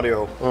പ്രശ്നം എന്നറിയോ,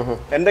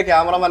 എന്റെ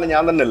ക്യാമറമാൻ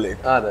ഞാൻ തന്നെ അല്ലേ.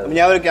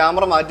 ഞാൻ ഒരു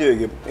ക്യാമറ മാറ്റി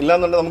വെക്കും,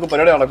 ഇല്ലാന്നുണ്ടെങ്കിൽ നമുക്ക്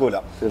പരിപാടി നടക്കൂല.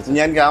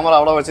 ഞാൻ ക്യാമറ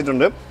അവിടെ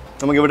വെച്ചിട്ടുണ്ട്,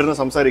 നമുക്ക് ഇവിടെ നിന്ന്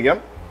സംസാരിക്കാം.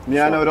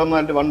 ഞാൻ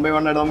ഓരോന്നായിട്ട് 1 by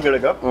 1 ആയിട്ട് നമുക്ക്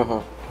എടുക്കാം.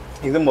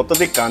 ഇത്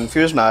മൊത്തത്തിൽ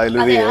കൺഫ്യൂഷൻ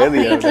ആയാലും ഏത്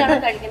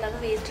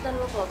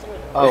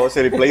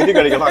ശരി പ്ലേറ്റ്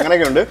കഴിക്കണം,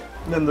 അങ്ങനെയൊക്കെ ഉണ്ട്.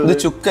 ഇത്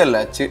ചുക്കല്ല,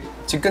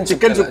 ചിക്കൻ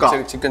ചുക്ക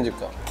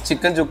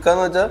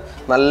എന്ന് വെച്ചാൽ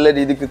നല്ല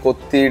രീതിക്ക്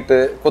കൊത്തിയിട്ട്,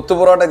 കൊത്തു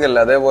പൊറോട്ടൊക്കെ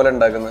അല്ലേ അതേപോലെ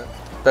ഉണ്ടാക്കുന്നത്.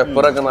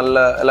 പെപ്പറൊക്കെ നല്ല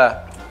അല്ലേ?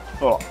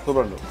 ഓ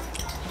സൂപ്പർ ഉണ്ട്.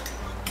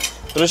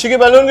 ഋഷിക്ക്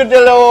ബലൂൺ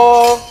കിട്ടിയല്ലോ.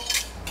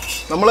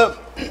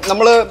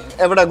 നമ്മള്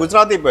എവിടെ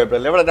ഗുജറാത്തിൽ പോയപ്പോ,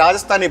 എവിടെ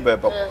രാജസ്ഥാനിൽ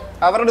പോയപ്പോ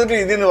അവരുടെ ഒരു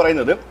രീതി എന്ന്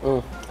പറയുന്നത്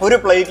ഒരു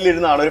പ്ലേറ്റിൽ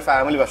ഇരുന്നാണ് ഒരു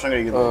ഫാമിലി ഭക്ഷണം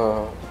കഴിക്കുന്നത്.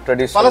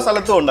 പല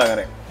സ്ഥലത്തും ഉണ്ട്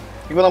അങ്ങനെ.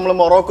 ഇപ്പൊ നമ്മള്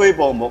മൊറോക്കോയിൽ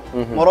പോകുമ്പോ,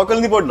 മൊറോക്കോയിൽ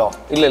നീ പോയിട്ടുണ്ടോ?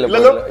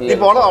 ഇല്ലല്ലോ. നീ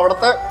പോണം,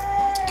 അവിടുത്തെ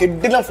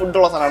കിഡിലും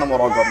ഫുഡുള്ള സ്ഥലമാണ്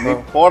മൊറോക്കോ. നീ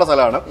പോണ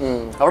സ്ഥലമാണ്.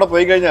 അവിടെ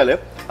പോയി കഴിഞ്ഞാല്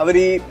അവർ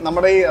ഈ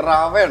നമ്മുടെ ഈ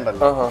റവ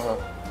ഉണ്ടല്ലോ,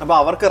 അപ്പൊ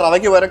അവർക്ക്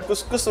റവയ്ക്ക് വരെ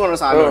കുസ്കുസ് എന്ന് പറഞ്ഞ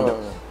സാധനമുണ്ട്.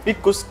 ഈ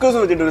കുസ്കുസ്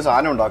വെച്ചിട്ട് ഒരു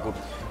സാധനം ഉണ്ടാക്കും.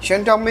 പക്ഷെ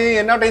എന്റെ അമ്മ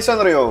എന്നാ ടേസ്റ്റ്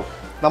ആണെന്നറിയോ,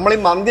 നമ്മൾ ഈ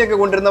മന്തിയൊക്കെ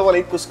കൊണ്ടിരുന്ന പോലെ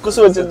ഈ കുസ്കുസ്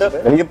വെച്ചിട്ട്,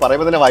 എനിക്ക്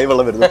പറയുമ്പോ തന്നെ വായി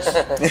വെള്ളം വരുന്നു.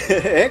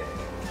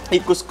 ഈ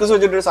കുസ്കുസ്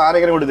വെച്ചിട്ട് ഒരു സാധനം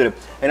ഇങ്ങനെ കൊടുത്തരും.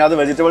 അതിനകത്ത്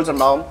വെജിറ്റബിൾസ്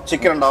ഉണ്ടാവും,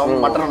 ചിക്കൻ ഉണ്ടാവും,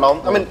 മട്ടൺ ഉണ്ടാവും.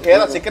 ഐ മീൻ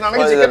ഏതാ ചിക്കൻ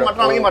ആണെങ്കിൽ ചിക്കൻ,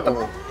 മട്ടൺ ആണെങ്കിൽ മട്ടൺ.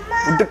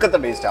 ഉടുക്കത്തെ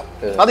ടേസ്റ്റാ.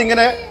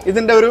 അതിങ്ങനെ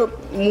ഇതിന്റെ ഒരു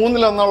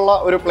 1/3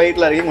 ഒരു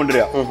പ്ലേറ്റിലായിരിക്കും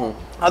കൊണ്ടുവരിക.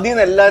 അതിൽ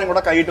നിന്ന് എല്ലാവരും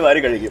കൂടെ കൈയിട്ട് വാരി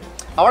കഴിക്കും.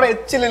 അവിടെ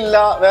എച്ചിലില്ല,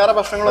 വേറെ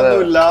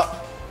ഭക്ഷണങ്ങളൊന്നും ഇല്ല.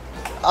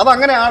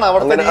 അതങ്ങനെയാണ്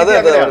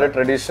അവിടുത്തെ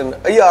ട്രഡീഷൻ.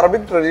 ഈ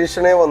അറബിക്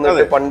ട്രഡീഷനെ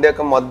വന്നിട്ട്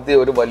പണ്ടൊക്കെ മന്തി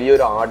ഒരു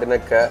വലിയൊരു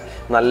ആടിനൊക്കെ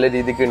നല്ല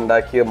രീതിക്ക്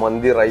ഉണ്ടാക്കിയ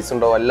മന്തി റൈസ്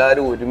ഉണ്ടാവും,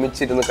 എല്ലാവരും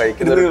ഒരുമിച്ചിരുന്ന്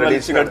കഴിക്കുന്ന ഒരു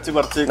ട്രഡീഷൻ.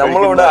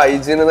 നമ്മളിവിടെ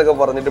ഹൈജീൻ എന്നൊക്കെ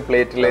പറഞ്ഞിട്ട്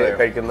പ്ലേറ്റിൽ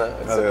കഴിക്കുന്ന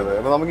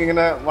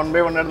നമുക്കിങ്ങനെ 1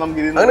 by 1 ആയിട്ട്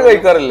നമുക്ക് അങ്ങനെ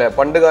കഴിക്കാറില്ലേ?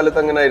 പണ്ട്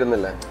കാലത്ത് അങ്ങനെ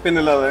ആയിരുന്നില്ല.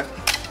 പിന്നല്ലാതെ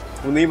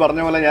നീ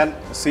പറഞ്ഞ പോലെ ഞാൻ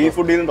സീ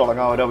ഫുഡിൽ നിന്ന്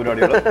തുടങ്ങാം ഓരോ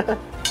പരിപാടികൾ.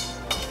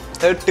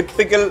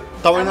 ടിപ്പിക്കൽ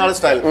തമിഴ്നാട്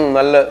സ്റ്റൈൽ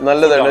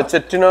നല്ലതാണ്.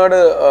 ചെട്ടിനാട്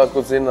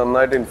കുസീൻ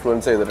നന്നായിട്ട്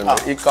ഇൻഫ്ലുവൻസ്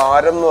ചെയ്തിട്ടുണ്ട്. ഈ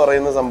കാരം എന്ന്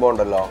പറയുന്ന സംഭവം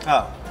ഉണ്ടല്ലോ,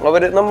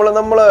 അവര്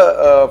നമ്മളെ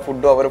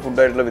ഫുഡും അവരുടെ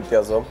ഫുഡായിട്ടുള്ള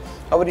വ്യത്യാസം,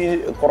 അവർ ഈ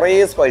കുറേ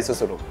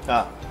സ്പൈസസ് ഇടും.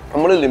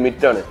 നമ്മള്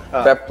ലിമിറ്റാണ്.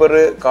 പെപ്പർ,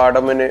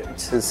 കാടമന്,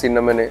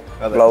 സിന്നമന്,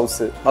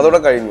 ഗ്ലൗസ്, അതോടെ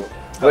കഴിഞ്ഞു.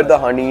 ഇവരുടെ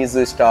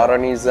ഹണീസ്, സ്റ്റാർ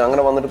ഹണീസ്,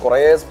 അങ്ങനെ വന്നിട്ട്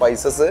കുറേ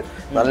സ്പൈസസ്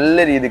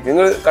നല്ല രീതിക്ക്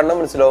നിങ്ങൾ കണ്ടാൽ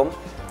മനസ്സിലാവും.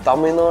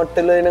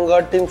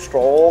 തമിഴ്നാട്ടിലേനെക്കാട്ടിയും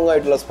സ്ട്രോങ്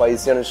ആയിട്ടുള്ള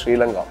സ്പൈസിയാണ്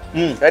ശ്രീലങ്ക.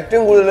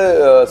 ഏറ്റവും കൂടുതൽ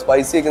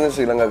സ്പൈസി വയ്ക്കുന്നത്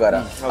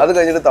ശ്രീലങ്കക്കാരാണ്. അത്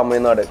കഴിഞ്ഞിട്ട്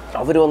തമിഴ്നാട്,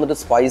 അവർ വന്നിട്ട്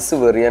സ്പൈസ്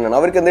വെറിയാനാണ്.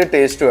 അവർക്ക് എന്തെങ്കിലും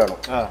ടേസ്റ്റ് വേണം.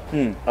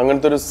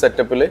 അങ്ങനത്തെ ഒരു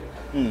സെറ്റപ്പില്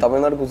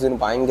തമിഴ്നാട് കുസിന്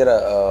ഭയങ്കര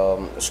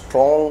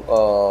സ്ട്രോങ്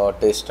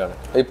ടേസ്റ്റ് ആണ്.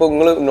 ഇപ്പൊ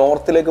നിങ്ങൾ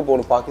നോർത്തിലേക്ക്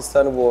പോകണം,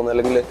 പാകിസ്ഥാന് പോകുന്ന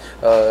അല്ലെങ്കിൽ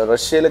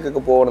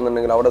റഷ്യയിലേക്കൊക്കെ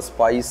പോകണമെന്നുണ്ടെങ്കിൽ അവിടെ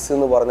സ്പൈസ്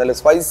എന്ന് പറഞ്ഞാൽ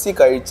സ്പൈസി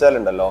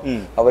കഴിച്ചാലുണ്ടല്ലോ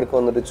അവർക്ക്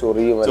വന്നിട്ട്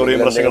ചൊറിയും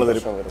പ്രശ്നങ്ങൾ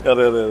വരും.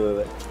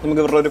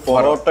 നമുക്ക് ഇവരുടെ ഒരു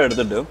പൊറോട്ട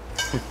എടുത്തിട്ട്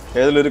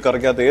ഏതിലൊരു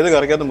കറിക്കകത്ത്, ഏത്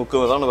കറിക്കകത്ത്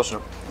മുക്കും, അതാണ്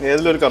പ്രശ്നം.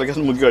 ഏതിലൊരു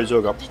കറിക്കകത്ത് മുക്കി കഴിച്ചു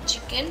നോക്കാം.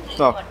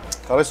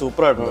 കറി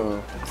സൂപ്പർ ആയിട്ടുണ്ട്.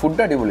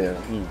 ഫുഡ്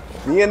അടിപൊളിയാണ്.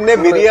 നീ എന്നെ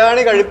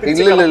ബിരിയാണി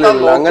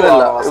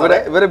അങ്ങനെയല്ല,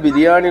 ഇവരെ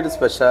ബിരിയാണി ഒരു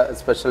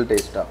സ്പെഷ്യൽ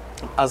ടേസ്റ്റാ.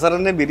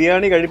 അസറിനെ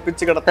ബിരിയാണി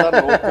കഴിപ്പിച്ച് കിടത്താൻ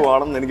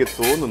നോക്കുവാണെന്ന് എനിക്ക്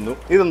തോന്നുന്നു.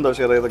 ഇതെന്തോ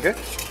ഷെയർ ഇതൊക്കെ?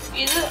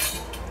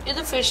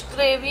 ഇത് ഫിഷ്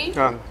ഗ്രേവി,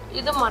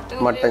 ഇത്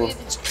മട്ടൺ.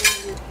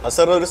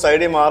 അസർ ഒരു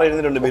സൈഡിൽ മാറി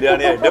ഇരുന്നിട്ടുണ്ട്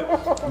ബിരിയാണി ആയിട്ട്.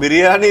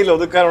 ബിരിയാണിയിൽ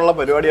ഒതുക്കാനുള്ള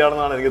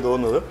പരിപാടിയാണെന്നാണ് എനിക്ക്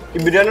തോന്നുന്നത്. ഈ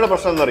ബിരിയാണിയുടെ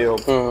പ്രശ്നം എന്താ അറിയോ?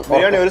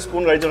 ബിരിയാണി ഒരു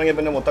സ്പൂൺ കഴിച്ചു തുടങ്ങിയ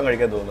പിന്നെ മൊത്തം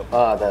കഴിക്കാൻ തോന്നും.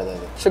 അതെ.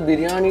 പക്ഷെ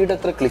ബിരിയാണിയുടെ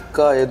അത്ര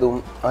ക്ലിക്കായതും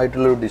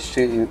ആയിട്ടുള്ള ഒരു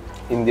ഡിഷ്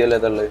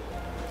ഇന്ത്യയിലേതുള്ളത്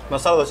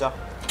മസാല ദോശ.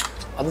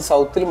 അത്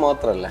സൗത്തിൽ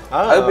മാത്രല്ലേ,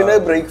 അത് പിന്നെ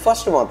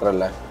ബ്രേക്ക്ഫാസ്റ്റ്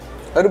മാത്രല്ലേ,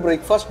 ഒരു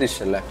ബ്രേക്ക്ഫാസ്റ്റ്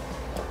ഡിഷ് അല്ലേ.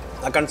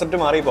 ആ കൺസെപ്റ്റ്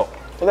മാറിയപ്പോ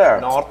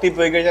നോർത്തിൽ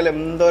പോയി കഴിഞ്ഞാൽ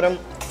എന്തോരം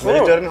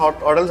വെജിറ്റേറിയൻ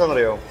ഹോട്ടൽസ്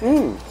എന്നറിയോ?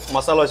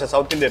 മസാല ദോശ,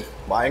 സൗത്ത് ഇന്ത്യൻ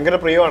ഭയങ്കര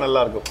പ്രിയമാണ്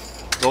എല്ലാവർക്കും.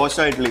 ദോശ,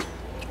 ഇഡ്ലി,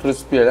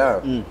 ക്രിസ്പി അല്ലേ.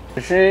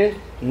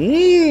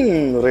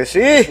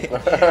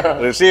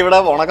 ഋഷി ഇവിടെ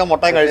ഉണക്കം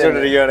മുട്ട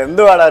കഴിച്ചോണ്ടിരിക്കുകയാണ്.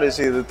 എന്തുവാടാ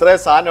ഋഷി, ഇത്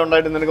ഇത്രയും സാധനം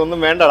ഉണ്ടായിട്ട് നിനക്കൊന്നും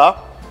വേണ്ടടാ?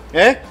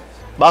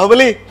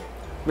 ബാഹുബലി,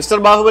 മിസ്റ്റർ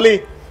ബാഹുബലി,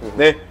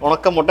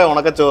 ഉണക്ക മുട്ട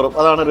ഉണക്കച്ചോറും,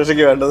 അതാണ്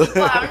ഋഷിക്ക് വേണ്ടത്.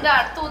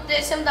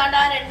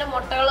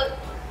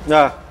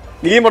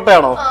 ഈ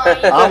മുട്ടയാണോ?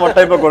 ആ മുട്ട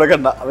ഇപ്പൊ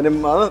കൊടുക്കണ്ട, അവന്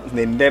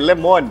നിന്റെ അല്ലേ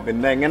മോൻ.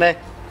 പിന്നെ എങ്ങനെ?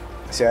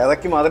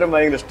 ശ്വേതയ്ക്ക് മധുരം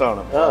ഭയങ്കര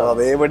ഇഷ്ടമാണ്,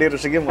 അതേപടി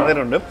ഋഷിക്ക്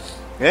മധുരമുണ്ട്.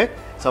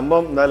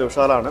 സംഭവം എന്തായാലും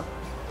ഉഷാറാണ്.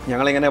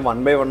 ഞങ്ങളിങ്ങനെ 1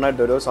 by 1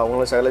 ആയിട്ട് ഓരോ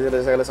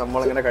ശകല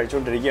സംഭവം ഇങ്ങനെ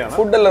കഴിച്ചുകൊണ്ടിരിക്കുകയാണ്.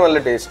 ഫുഡെല്ലാം നല്ല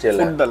ടേസ്റ്റി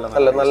അല്ലേ?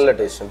 നല്ല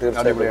ടേസ്റ്റ്,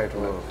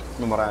 തീർച്ചയായിട്ടും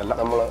ഒന്നും പറയാനില്ല.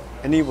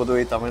 എനിക്ക്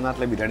പൊതുവെ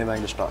തമിഴ്നാട്ടിലെ ബിരിയാണി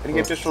ഭയങ്കര ഇഷ്ടമാണ്.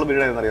 എനിക്ക് ഏറ്റവും ഇഷ്ടമുള്ള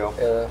ബിരിയാണി എന്നറിയോ?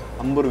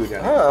 അമ്പൂർ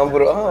ബിരിയാണി.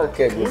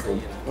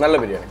 നല്ല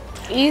ബിരിയാണി.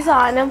 ഈ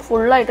സാധനം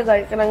ഫുള്ളായിട്ട്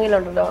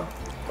കഴിക്കണമെങ്കിലുണ്ടല്ലോ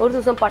ഒരു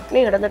ദിവസം പട്ടിണി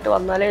കിടന്നിട്ട്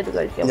വന്നാലേ ഇത്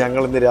കഴിക്കാം.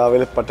 ഞങ്ങൾ ഇന്ന്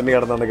രാവിലെ പട്ടിണി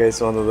കിടന്നാണ്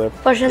കഴിച്ചു വന്നത്.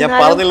 ഞാൻ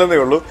പറഞ്ഞില്ലെന്നേ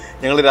ഉള്ളൂ.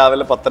 ഞങ്ങൾ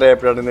രാവിലെ 10:30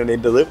 ആയപ്പോഴാണ്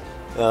എണീറ്റത്.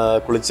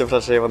 കുളിച്ച്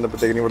ഫ്രഷ് ആയി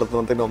വന്നപ്പോഴത്തേക്കിന് ഇവിടുത്തെ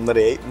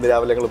 1:30 ഇന്ന്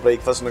രാവിലെ ഞങ്ങൾ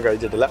ബ്രേക്ക്ഫാസ്റ്റ് ഒന്നും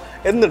കഴിച്ചിട്ടില്ല.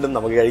 എന്നിട്ടും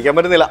നമുക്ക് കഴിക്കാൻ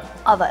പറ്റുന്നില്ല.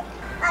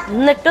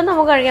 എന്നിട്ടും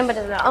നമുക്ക് കഴിക്കാൻ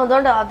പറ്റുന്നില്ല.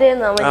 അതുകൊണ്ട്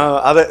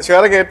അതെ.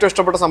 ശ്വേതയ്ക്ക് ഏറ്റവും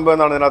ഇഷ്ടപ്പെട്ട സംഭവം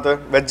എന്താണ് ഇതിനകത്ത്?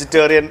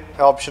 വെജിറ്റേറിയൻ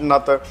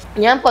ഓപ്ഷനകത്ത്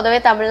ഞാൻ പൊതുവെ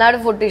തമിഴ്നാട്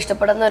ഫുഡ്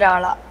ഇഷ്ടപ്പെടുന്ന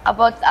ഒരാളാ.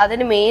 അപ്പൊ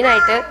അതിന് മെയിൻ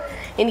ആയിട്ട്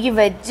എനിക്ക്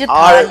വെജ്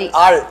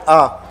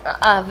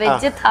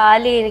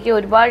താലി എനിക്ക്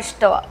ഒരുപാട്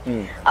ഇഷ്ടമാണ്.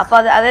 അപ്പൊ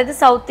അതായത്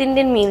സൗത്ത്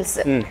ഇന്ത്യൻ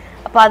മീൽസ്.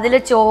 അപ്പൊ അതില്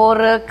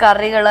ചോറ്,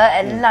 കറികള്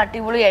എല്ലാം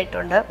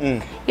അടിപൊളിയായിട്ടുണ്ട്.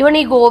 ഇവൺ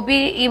ഈ ഗോബി,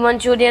 ഈ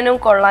മഞ്ചൂരിയനും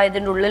കൊള്ളാം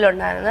ഇതിന്റെ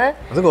ഉള്ളിലുണ്ടായിരുന്നു.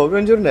 ഇത് ഗോബി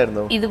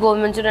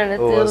മഞ്ചൂരിയൻ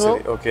തീർന്നു.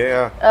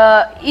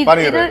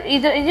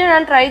 ഇത്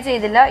ഞാൻ ട്രൈ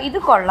ചെയ്തില്ല. ഇത്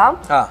കൊള്ളാം,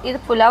 ഇത്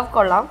പുലാവ്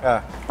കൊള്ളാം,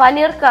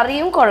 പനീർ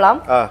കറിയും കൊള്ളാം.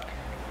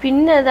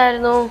 പിന്നെ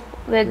ഏതായിരുന്നു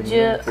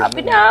വെജ്,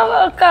 പിന്നെ ആ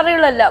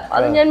കറികളെല്ലാം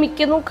അത് ഞാൻ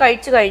മിക്കതും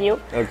കഴിച്ചു കഴിഞ്ഞു.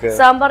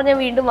 സാമ്പാർ ഞാൻ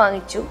വീണ്ടും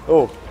വാങ്ങിച്ചു.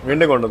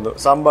 വീണ്ടും കൊണ്ടുവന്നു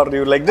സാമ്പാർ.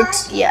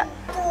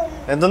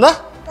 എന്താ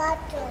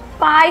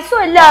പായസം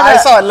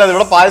അല്ല,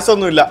 ഇവിടെ പായസം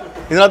ഒന്നും ഇല്ല.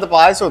 ഇതിനകത്ത്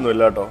പായസം ഒന്നും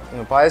ഇല്ല കേട്ടോ.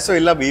 പായസം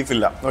ഇല്ല,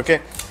 ബീഫില്ല. ഓക്കെ,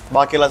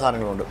 ബാക്കിയെല്ലാ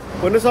സാധനങ്ങളുണ്ട്.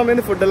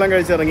 പൊന്നുസ്വാമിന്ന് ഫുഡെല്ലാം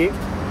കഴിച്ചിറങ്ങി.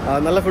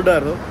 നല്ല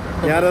ഫുഡായിരുന്നു.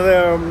 ഞാനത്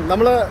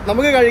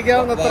നമുക്ക്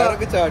കഴിക്കാവുന്നത്ര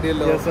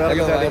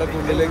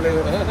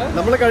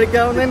നമ്മൾ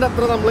കഴിക്കാവുന്നതിന്റെ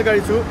അത്ര നമ്മൾ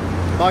കഴിച്ചു.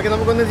 ബാക്കി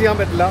നമുക്കൊന്നും ചെയ്യാൻ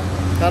പറ്റില്ല.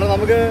 കാരണം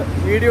നമുക്ക്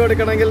വീഡിയോ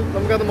എടുക്കണമെങ്കിൽ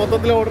നമുക്കത്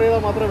മൊത്തത്തിൽ ഓർഡർ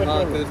ചെയ്താൽ മാത്രമേ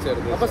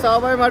പറ്റുള്ളൂ. അപ്പൊ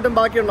സ്വാഭാവികമായിട്ടും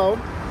ബാക്കിയുണ്ട്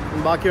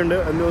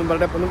ഒന്നും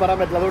പറയാൻ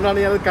പറ്റില്ല. അതുകൊണ്ടാണ്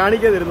ഞാൻ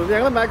കാണിക്കാതിരുന്നത്.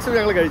 ഞങ്ങൾ മാക്സിമം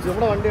ഞങ്ങൾ കഴിച്ചു.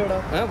 നമ്മുടെ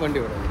വണ്ടി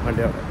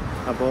അവിടെ.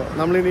 അപ്പോൾ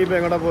നമ്മൾ ഇനിയിപ്പോൾ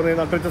എങ്ങോട്ടാ പോകുന്നത്?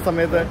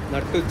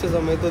 നട്ടുച്ച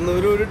സമയത്ത് ഒന്ന്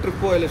ഒരു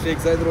ട്രിപ്പ് പോയല്ലോ,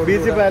 ഷേഖ് സായിദ്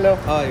ബീച്ചിൽ പോയാലോ?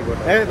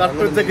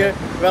 നട്ടുച്ചക്ക്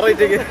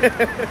വെറൈറ്റിക്ക്.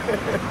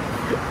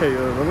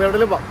 അയ്യോ, നമുക്ക്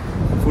എവിടെയും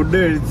ഫുഡ്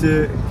കഴിച്ച്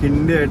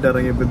ഹിന്ദി ആയിട്ട്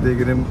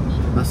ഇറങ്ങിയപ്പോഴത്തേക്കിനും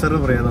അസർ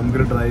പറയാം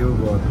നമുക്കൊരു ഡ്രൈവ്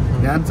പോവാം.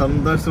 ഞാൻ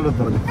സന്തോഷത്തോടെ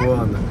പറഞ്ഞു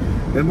പോവാന്ന്.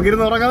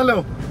 നമുക്കിരുന്ന് ഉറങ്ങാമല്ലോ,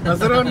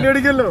 അസർ വണ്ടി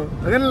ഓടിക്കല്ലോ,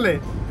 അങ്ങനല്ലേ?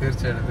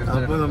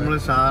 അപ്പൊ നമ്മള്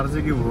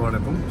ഷാർജയ്ക്ക് പോവാണ്.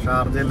 ഇപ്പം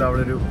ഷാർജയിൽ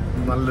അവിടെ ഒരു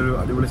നല്ലൊരു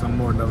അടിപൊളി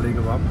സംഭവം ഉണ്ട്,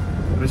 അവിടേക്ക് പോവാം.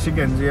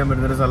 ഋഷിക്ക് എൻജോയ് ചെയ്യാൻ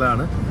പറ്റുന്നൊരു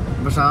സ്ഥലമാണ്.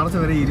 അപ്പൊ ഷാർജ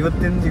വരെ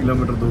 25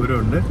 കിലോമീറ്റർ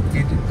ദൂരമുണ്ട്.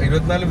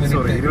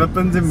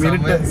 25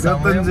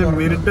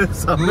 മിനിറ്റ്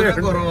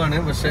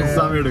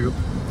സമയമെടുക്കും.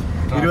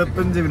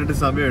 25 മിനിറ്റ്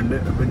സമയമുണ്ട്.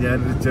 അപ്പൊ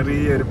ഞാനൊരു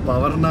ചെറിയൊരു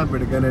പവർ നാപ്പ്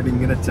എടുക്കാനായിട്ട്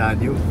ഇങ്ങനെ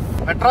ചാഞ്ഞു.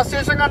 മെട്രോ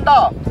സ്റ്റേഷൻ കണ്ടോ?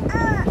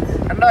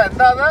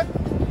 എന്താ അത്?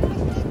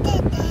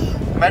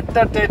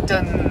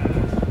 മെട്രോസ്റ്റേഷൻ.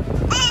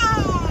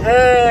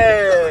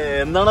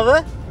 എന്താണത്?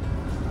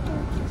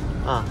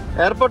 ആ,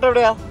 എയർപോർട്ട്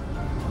എവിടെയാ?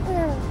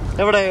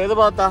 എവിടെ? ഏത്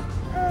ഭാഗത്താ?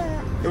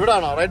 ഇവിടെ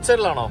ആണോ? റൈറ്റ്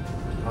സൈഡിലാണോ?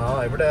 ആ,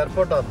 ഇവിടെ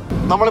എയർപോർട്ടാണ്.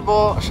 നമ്മളിപ്പോ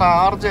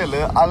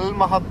ഷാർജയില് അൽ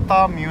മഹത്ത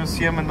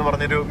മ്യൂസിയം എന്ന്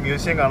പറഞ്ഞൊരു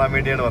മ്യൂസിയം കാണാൻ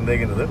വേണ്ടിയാണ്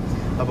വന്നേക്കുന്നത്.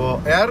 അപ്പോ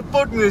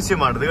എയർപോർട്ട്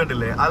മ്യൂസിയം ആണ് ഇത്,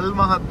 കണ്ടില്ലേ? അൽ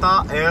മഹത്ത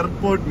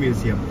എയർപോർട്ട്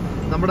മ്യൂസിയം.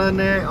 നമ്മുടെ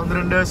തന്നെ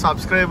 1-2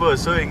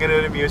 സബ്സ്ക്രൈബേഴ്സ് ഇങ്ങനെ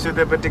ഒരു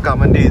മ്യൂസിയത്തെ പറ്റി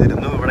കമന്റ്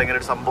ചെയ്തിരുന്നു. ഇവിടെ ഇങ്ങനെ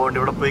ഒരു സംഭവം ഉണ്ട്,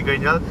 ഇവിടെ പോയി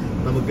കഴിഞ്ഞാൽ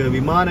നമുക്ക്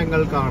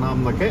വിമാനങ്ങൾ കാണാം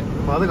എന്നൊക്കെ.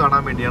 അപ്പൊ അത്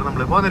കാണാൻ വേണ്ടിയാണ്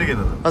നമ്മൾ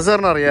പോന്നിരിക്കുന്നത്.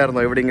 അസറിന്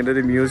അറിയാമായിരുന്നോ ഇവിടെ ഇങ്ങനെ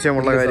ഒരു മ്യൂസിയം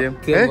ഉള്ള കാര്യം?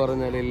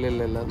 പറഞ്ഞാൽ ഇല്ല,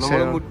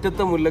 നമ്മുടെ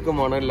മുറ്റത്തെ മുല്ലക്ക്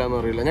മണമില്ലാന്ന്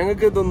അറിയില്ല.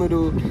 ഞങ്ങൾക്ക് ഇതൊന്നൊരു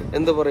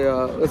എന്താ പറയാ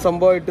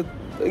സംഭവമായിട്ട്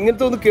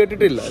ഇങ്ങനത്തെ ഒന്നും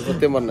കേട്ടിട്ടില്ല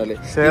സത്യം പറഞ്ഞാല്.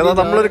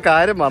 നമ്മളൊരു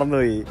കാര്യം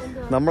മറന്നുപോയി.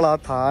 നമ്മൾ ആ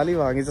താലി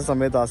വാങ്ങിച്ച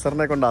സമയത്ത്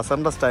അസറിനെ കൊണ്ട്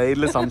അസറിന്റെ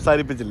സ്റ്റൈലിൽ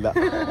സംസാരിപ്പിച്ചില്ല.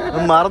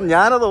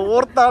 ഞാനത്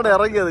ഓർത്താണ്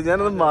ഇറങ്ങിയത്,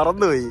 ഞാനത്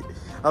മറന്നുപോയി.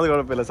 അത്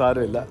കുഴപ്പമില്ല,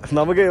 സാരമില്ല.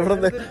 നമുക്ക്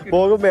ഇവിടെ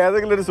പോകുമ്പോൾ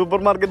ഏതെങ്കിലും ഒരു സൂപ്പർ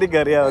മാർക്കറ്റിൽ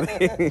കയറിയാൽ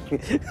മതി.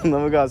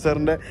 നമുക്ക്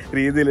അസറിന്റെ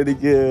രീതിയിൽ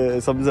എനിക്ക്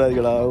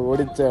സംസാരിക്കണം.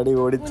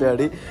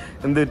 ഓടിച്ചാടി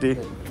എന്ത് പറ്റി?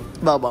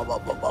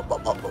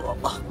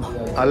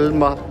 അൽ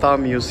മഹത്ത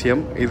മ്യൂസിയം.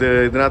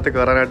 ഇതിനകത്ത്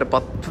കയറാനായിട്ട്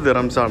 10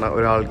 ദിറംസാണ്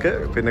ഒരാൾക്ക്.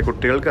 പിന്നെ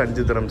കുട്ടികൾക്ക്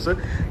 5 ദിറംസ്.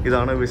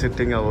 ഇതാണ്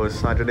visiting hours.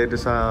 Saturday to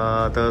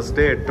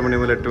Thursday 8 മണി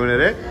മുതൽ 8 മണി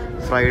വരെ,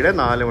 ഫ്രൈഡേ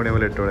 4 മണി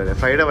മുതൽ 8 മണി വരെ.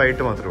 ഫ്രൈഡേ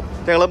വൈകിട്ട് മാത്രം.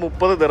 ഞങ്ങൾ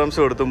 30 ദിറംസ്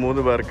കൊടുത്തു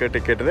 3 പേർക്ക്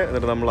ടിക്കറ്റിന്.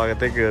 എന്നിട്ട് നമ്മൾ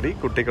അകത്തേക്ക് കയറി.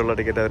 കുട്ടിക്കുള്ള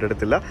ടിക്കറ്റ്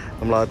അവരെടുത്തില്ല.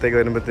 നമ്മൾ അകത്തേക്ക്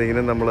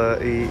വരുമ്പോഴത്തേക്കിനും നമ്മൾ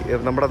ഈ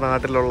നമ്മുടെ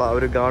നാട്ടിലുള്ള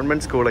ഒരു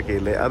ഗവൺമെൻറ് സ്കൂളൊക്കെ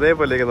ഇല്ലേ,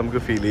 അതേപോലെയൊക്കെ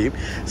നമുക്ക് ഫീൽ ചെയ്യും.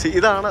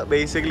 ഇതാണ്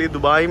ബേസിക്കലി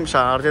ദുബായും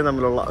ഷാർജയും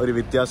തമ്മിലുള്ള ഒരു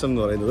വ്യത്യാസം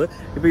എന്ന് പറയുന്നത്.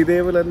 ഇപ്പോൾ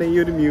ഇതേപോലെ തന്നെ ഈ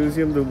ഒരു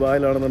മ്യൂസിയം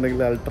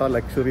ദുബായിലാണെന്നുണ്ടെങ്കിൽ അൾട്രാ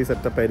ലക്ഷറി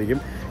സെറ്റപ്പ് ആയിരിക്കും.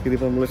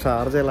 ഇതിപ്പോൾ നമ്മൾ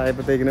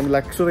ഷാർജയിലായപ്പോഴത്തേക്കിനും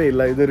ലക്ഷറി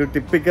ഇല്ല. ഇതൊരു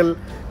ടിപ്പിക്കൽ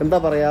എന്താ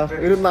പറയുക,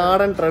 ഒരു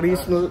നാടൻ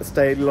ട്രഡീഷണൽ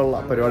സ്റ്റൈലിലുള്ള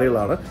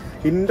പരിപാടികളാണ്.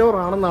 ഇൻഡോർ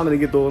ആണെന്നാണ്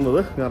എനിക്ക് തോന്നുന്നത്.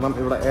 കാരണം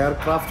ഇവിടെ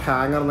എയർക്രാഫ്റ്റ്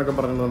ഹാങ്ങർ എന്നൊക്കെ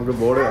പറഞ്ഞ് നമുക്ക്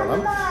ബോർഡ്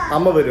കാണാം.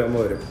 അമ്മ വരും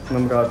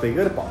നമുക്ക് അകത്തേക്ക്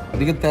കയറിപ്പാം.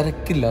 അധികം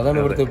തിരക്കില്ല, അതാണ്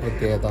ഇവിടുത്തെ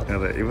പ്രത്യേകത.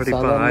 അതെ, ഇവിടെ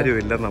ഇപ്പോൾ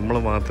ആരുമില്ല, നമ്മൾ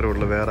മാത്രമേ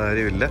ഉള്ളൂ, വേറെ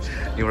ആരുമില്ല.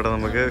 ഇവിടെ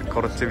നമുക്ക്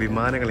കുറച്ച്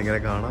വിമാനങ്ങൾ ഇങ്ങനെ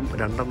കാണാം.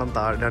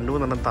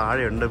 2-3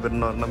 താഴെയുണ്ട്.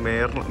 പിന്നെ ഒരെണ്ണം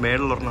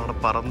മേളിലൊരെണ്ണം അവിടെ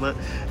പറന്ന്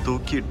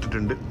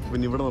തൂക്കിയിട്ടിട്ടുണ്ട്.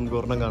 പിന്നെ ഇവിടെ നമുക്ക്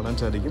ഒരെണ്ണം കാണാൻ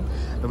സാധിക്കും.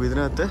 അപ്പോൾ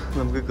ഇതിനകത്ത്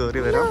നമുക്ക് കയറി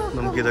വരാം,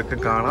 നമുക്കിതൊക്കെ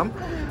കാണാം.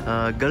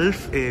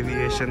 ഗൾഫ്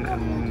ഏവിയേഷൻ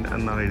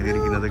എന്നാണ്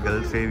എഴുതിയിരിക്കുന്നത്.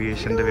 ഗൾഫ്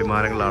ഏവിയേഷൻ്റെ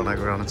വിമാനങ്ങളാണ്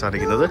കാണാൻ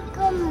സാധിക്കുന്നത്.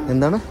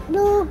 എന്താണ്?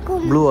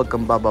 ബ്ലൂ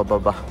അക്കം.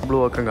 ബ്ലൂ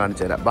അക്കം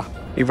കാണിച്ചു തരാം.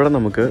 ഇവിടെ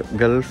നമുക്ക്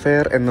ഗൾഫ്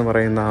എയർ എന്ന്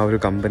പറയുന്ന ആ ഒരു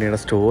കമ്പനിയുടെ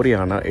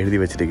സ്റ്റോറിയാണ് എഴുതി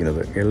വെച്ചിരിക്കുന്നത്.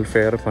 ഗൾഫ്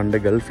എയർ പണ്ട്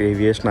ഗൾഫ്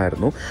ഏവിയേഷൻ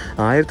ആയിരുന്നു.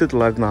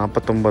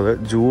 1949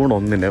 ജൂൺ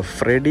 1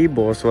 ഫ്രെഡി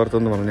ബോസ്വർത്ത്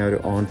എന്ന് പറഞ്ഞ ഒരു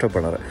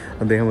ഓൺട്രപ്രണർ,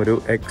 അദ്ദേഹം ഒരു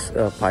എക്സ്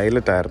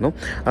പൈലറ്റ് ആയിരുന്നു.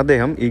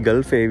 അദ്ദേഹം ഈ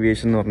ഗൾഫ്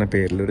ഏവിയേഷൻ എന്ന് പറഞ്ഞ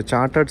പേരിൽ ഒരു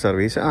ചാർട്ടേഡ്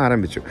സർവീസ്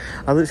ആരംഭിച്ചു.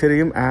 അത്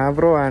ശരിക്കും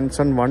ആവ്രോ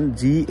ആൻസൺ 1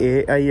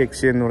 GAIX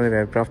എന്ന് പറഞ്ഞ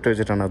എയർക്രാഫ്റ്റ്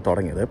വെച്ചിട്ടാണ് അത്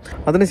തുടങ്ങിയത്.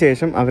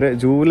 അതിനുശേഷം അവർ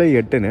ജൂലൈ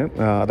 8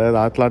 അതായത്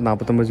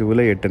 1949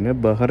 ജൂലൈ 8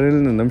 ബഹ്റിനിൽ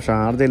നിന്നും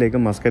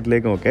ഷാർജയിലേക്കും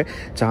മസ്കറ്റിലേക്കും ഒക്കെ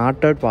ചാർട്ടേഡ്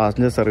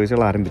പാസഞ്ചർ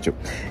സർവീസുകൾ ആരംഭിച്ചു.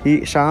 ഈ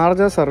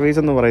ഷാർജ സർവീസ്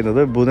എന്ന്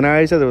പറയുന്നത്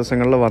ബുധനാഴ്ച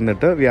ദിവസങ്ങളിൽ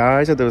വന്നിട്ട്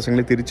വ്യാഴാഴ്ച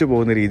ദിവസങ്ങളിൽ തിരിച്ചു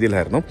പോകുന്ന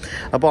രീതിയിലായിരുന്നു.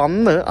 അപ്പോൾ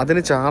അന്ന്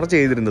അതിന് ചാർജ്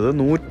ചെയ്തിരുന്നത്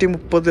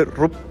 130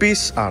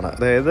 റുപ്പീസ് ആണ്.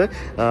 അതായത്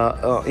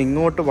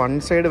ഇങ്ങോട്ട് വൺ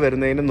സൈഡ്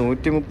വരുന്നതിന്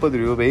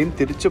 130 രൂപയും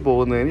തിരിച്ചു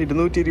പോകുന്നതിന്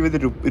 220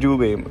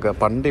 രൂപയും.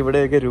 പണ്ട്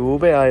ഇവിടെയൊക്കെ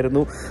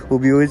രൂപയായിരുന്നു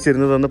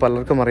ഉപയോഗിച്ചിരുന്നതെന്ന്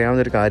പലർക്കും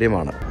അറിയാവുന്നൊരു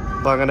കാര്യമാണ്.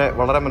 അപ്പോൾ അങ്ങനെ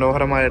വളരെ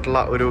മനോഹരമായിട്ടുള്ള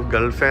ഒരു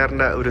ഗൾഫ്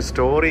എയറിൻ്റെ ഒരു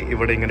സ്റ്റോറി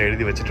ഇവിടെ ഇങ്ങനെ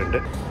എഴുതി വെച്ചിട്ടുണ്ട്.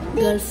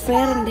 ഗൾഫ്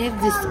എയറിന്റെ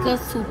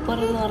വിസ്കസ് സൂപ്പർ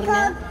എന്ന് പറഞ്ഞ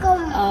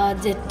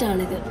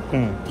ജെറ്റാണിത്.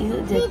 ഇത്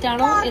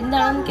ജെറ്റാണോ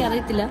എന്താണെന്ന് എനിക്ക്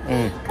അറിയത്തില്ല.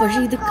 പക്ഷെ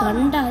ഇത്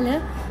കണ്ടാല്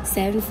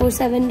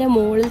 747ന്റെ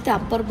മുകളിലത്തെ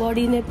അപ്പർ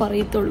ബോഡീനെ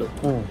പറയത്തുള്ളൂ.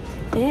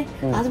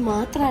 അത്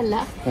മാത്രല്ല,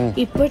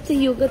 ഇപ്പോഴത്തെ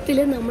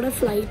യുഗത്തില് നമ്മുടെ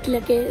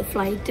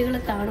ഫ്ലൈറ്റുകൾ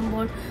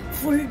കാണുമ്പോൾ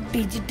ഫുൾ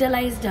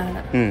ഡിജിറ്റലൈസ്ഡ്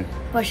ആണ്.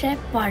 പക്ഷെ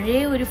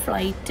പഴയ ഒരു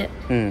ഫ്ലൈറ്റ്,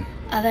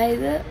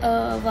 അതായത്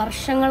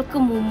വർഷങ്ങൾക്ക്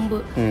മുമ്പ്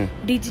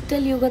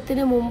ഡിജിറ്റൽ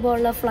യുഗത്തിന്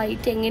മുമ്പുള്ള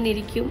ഫ്ലൈറ്റ് എങ്ങനെ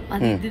ഇരിക്കും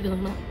അത് ഇത്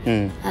കാണാം.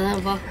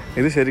 അതാ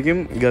ഇത് ശരിക്കും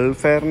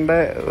ഗൾഫ് എയറിന്റെ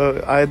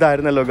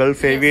ഇതായിരുന്നല്ലോ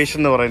ഗൾഫ് ഏവിയേഷൻ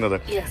എന്ന് പറയുന്നത്.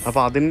 അപ്പൊ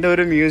അതിന്റെ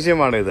ഒരു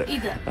മ്യൂസിയമാണ് ഇത്.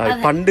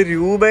 പണ്ട്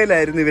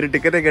രൂപയിലായിരുന്നു ഇവര്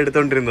ടിക്കറ്റ് ഒക്കെ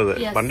എടുത്തോണ്ടിരുന്നത്.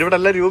 പണ്ട് ഇവിടെ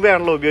എല്ലാം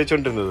രൂപയാണല്ലോ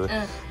ഉപയോഗിച്ചോണ്ടിരുന്നത്.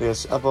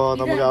 യെസ്. അപ്പൊ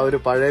നമുക്ക് ആ ഒരു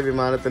പഴയ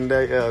വിമാനത്തിന്റെ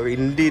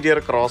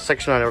ഇന്റീരിയർ ക്രോസ്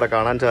സെക്ഷൻ ആണ് ഇവിടെ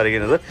കാണാൻ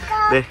സാധിക്കുന്നത്.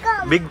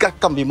 ബിഗ്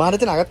അക്കം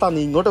വിമാനത്തിനകത്താ.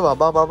 നീ ഇങ്ങോട്ട്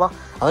ബാബാ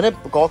അതിനെ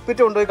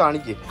കോക്പിറ്റ് കൊണ്ടുപോയി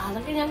കാണിക്കേ.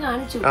 അതൊക്കെ ഞാൻ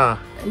കാണിച്ചു.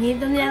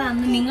 ഞാൻ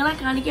അന്ന് നിങ്ങളെ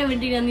കാണിക്കാൻ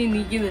വേണ്ടിയാണ്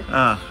നിൽക്കുന്നത്.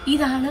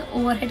 ഇതാണ്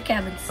ഓവർഹെഡ്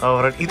ക്യാബിൻസ്.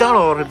 ഇതാണ്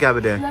ഓവർഹെഡ്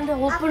ക്യാബിന്.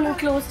 ഓപ്പൺ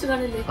ക്ലോസ്ഡ്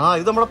കാണില്ലേ?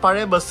 ഇത് നമ്മുടെ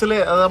പഴയ ബസ്സിലെ,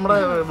 നമ്മുടെ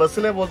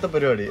ബസ്സിലെ പോലത്തെ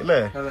പരിപാടി അല്ലേ?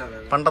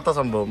 പണ്ടത്തെ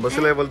സംഭവം,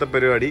 ബസ്സിലെ പോലത്തെ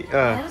പരിപാടി.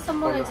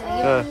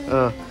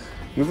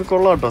 ഇത്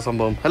കൊള്ളാം കേട്ടോ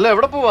സംഭവം. അല്ല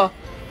എവിടെ പോവാ?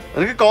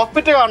 എനിക്ക്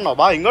കോക്പിറ്റ് കാണണോ?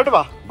 വാ ഇങ്ങോട്ട്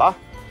വാ. വാ,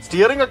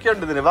 സ്റ്റിയറിംഗ് ഒക്കെ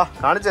ഉണ്ട് ഇതിന്. വാ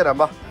കാണിച്ചു തരാം.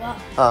 വാ.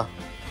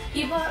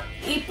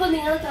 ഇപ്പൊ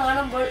നിങ്ങൾ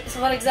കാണുമ്പോൾ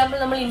ഫോർ എക്സാമ്പിൾ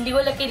നമ്മൾ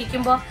ഇൻഡിഗോയിലൊക്കെ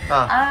ഇരിക്കുമ്പോ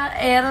ആ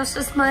എയർ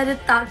ഹോസ്റ്റസ്മാര്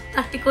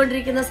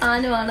തട്ടിക്കൊണ്ടിരിക്കുന്ന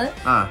സാധനമാണ്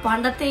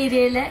പണ്ടത്തെ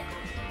ഏരിയയിലെ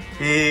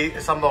ഈ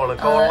സംഭവങ്ങള്.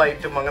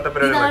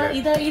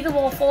 ഇത്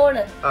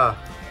ഫോണ്.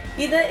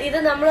 ഇത്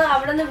നമ്മള്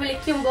അവിടെ നിന്ന്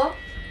വിളിക്കുമ്പോ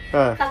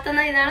കത്തുന്ന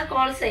ഇതാണ്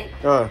കോൾ സൈൻ.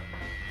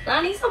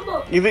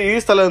 ഇത് ഈ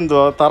സ്ഥലം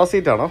എന്തുവാ? തറ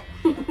സീറ്റാണോ?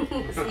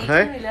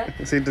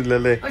 സീറ്റ്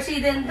ഇല്ലല്ലേ? പക്ഷെ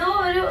ഇതെന്തോ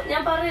ഒരു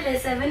ഞാൻ പറഞ്ഞില്ലേ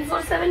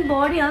 747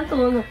 ബോഡിയാന്ന്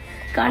തോന്നുന്നു.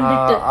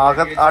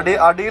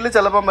 അടിയിൽ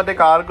ചിലപ്പോ മറ്റേ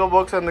കാർഗോ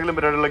ബോക്സ് എന്തെങ്കിലും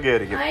പരിപാടികളൊക്കെ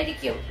ആയിരിക്കും.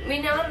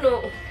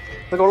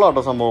 ഇത്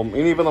കൊള്ളാട്ടോ സംഭവം.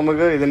 ഇനിയിപ്പോ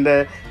നമുക്ക് ഇതിന്റെ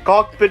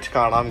കോക്പിറ്റ്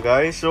കാണാം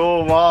ഗൈസ്. ഓ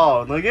വാവ്,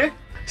 നോക്കിയേ.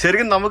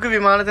 ശരിക്കും നമുക്ക്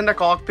വിമാനത്തിന്റെ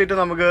കോക്പിറ്റ്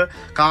നമുക്ക്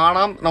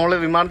കാണാം. നമ്മൾ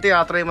വിമാനത്തിൽ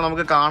യാത്ര ചെയ്യുമ്പോൾ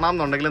നമുക്ക് കാണാം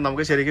എന്നുണ്ടെങ്കിൽ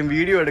നമുക്ക് ശരിക്കും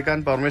വീഡിയോ എടുക്കാൻ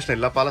പെർമിഷൻ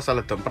ഇല്ല പല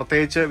സ്ഥലത്തും,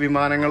 പ്രത്യേകിച്ച്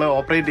വിമാനങ്ങൾ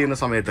ഓപ്പറേറ്റ് ചെയ്യുന്ന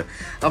സമയത്ത്.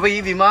 അപ്പൊ ഈ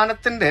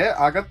വിമാനത്തിന്റെ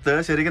അകത്ത്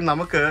ശരിക്കും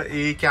നമുക്ക്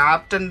ഈ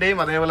ക്യാപ്റ്റന്റെയും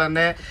അതേപോലെ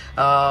തന്നെ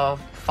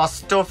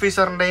ഫസ്റ്റ്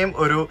ഓഫീസറിന്റെയും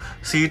ഒരു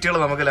സീറ്റുകൾ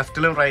നമുക്ക്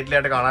ലെഫ്റ്റിലും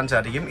റൈറ്റിലായിട്ട് കാണാൻ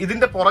സാധിക്കും.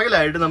 ഇതിന്റെ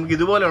പുറകിലായിട്ട് നമുക്ക്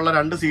ഇതുപോലെയുള്ള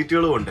 2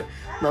 സീറ്റുകളും ഉണ്ട്.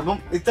 അപ്പം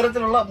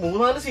ഇത്തരത്തിലുള്ള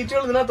 3-4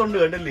 സീറ്റുകൾ ഇതിനകത്തുണ്ട്.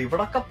 കണ്ടില്ലേ?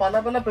 ഇവിടൊക്കെ പല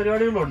പല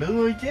പരിപാടികളുണ്ട്. ഇത്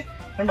നോക്കിയേ,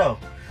 കണ്ടോ?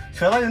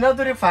 പക്ഷെ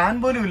ഇതിനകത്തൊരു ഫാൻ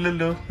പോലും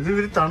ഇല്ലല്ലോ. ഇത്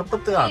ഇവര്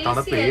തണുപ്പത്ത്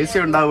തണുപ്പ് AC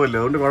ഉണ്ടാവുമല്ലോ,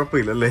 അതുകൊണ്ട്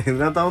കുഴപ്പമില്ലല്ലേ.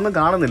 ഇതിനകത്ത് അതൊന്നും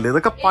കാണുന്നില്ല.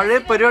 ഇതൊക്കെ പഴയ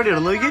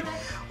പരിപാടിയാണ്. നോക്കി,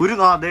 ഒരു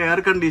എയർ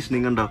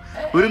കണ്ടീഷനിങ് ഉണ്ടോ,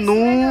 ഒരു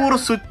 100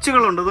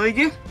 സ്വിച്ചുകളുണ്ട്.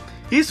 നോക്കി,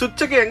 ഈ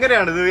സ്വിച്ചൊക്കെ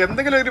എങ്ങനെയാണ്? ഇത്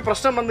എന്തെങ്കിലും ഒരു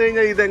പ്രശ്നം വന്നു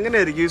കഴിഞ്ഞാൽ ഇത്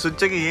എങ്ങനെയായിരിക്കും? ഈ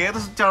സ്വിച്ചൊക്കെ ഏത്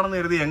സ്വിച്ചാണെന്ന്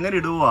കരുതി എങ്ങനെ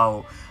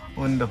ഇടുവാവോ?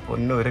 എന്റെ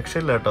പൊന്നോ,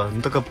 രക്ഷയില്ല കേട്ടോ.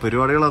 എന്തൊക്കെ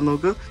പരിപാടികളാണ്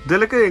നോക്ക്.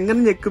 ഇതിലൊക്കെ എങ്ങനെ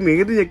ഞെക്കും,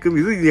 ഏത് ഞെക്കും?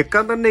 ഇത്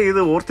ഞെക്കാൻ തന്നെ ഇത്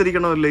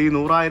ഓർത്തിരിക്കണമല്ലോ, ഈ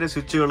 100,000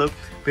 സ്വിച്ചുകൾ,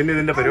 പിന്നെ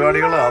ഇതിന്റെ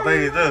പരിപാടികൾ. അതെ,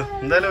 ഇത്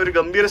എന്തായാലും ഒരു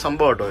ഗംഭീര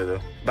സംഭവം കേട്ടോ. ഇത്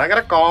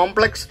ഭയങ്കര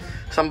കോംപ്ലക്സ്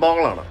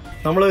സംഭവങ്ങളാണ്.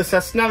 നമ്മൾ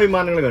സെസ്ന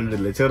വിമാനങ്ങൾ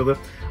കണ്ടിട്ടില്ലേ, ചെറുത്?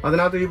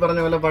 അതിനകത്ത് ഈ പറഞ്ഞ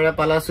പോലെ പഴയ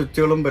പല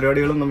സ്വിച്ചുകളും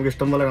പരിപാടികളും നമുക്ക്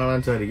ഇഷ്ടംപോലെ കാണാൻ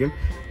സാധിക്കും.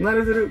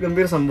 എന്നാലും ഇതൊരു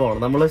ഗംഭീര സംഭവമാണ്.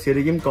 നമ്മൾ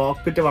ശരിക്കും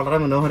കോക്പിറ്റ് വളരെ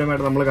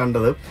മനോഹരമായിട്ട് നമ്മൾ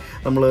കണ്ടത്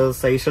നമ്മൾ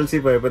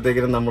സൈഷൽസിൽ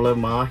പോയപ്പോഴത്തേക്കും നമ്മൾ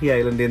മാഹി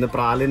ഐലൻഡിൽ നിന്ന്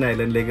പ്രാലിൻ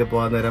ഐലൻഡിലേക്ക്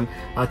പോകാൻ നേരം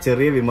ആ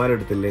ചെറിയ വിമാനം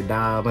എടുത്തില്ലേ,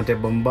 മറ്റേ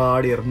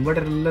ബൊമ്പാഡിയർ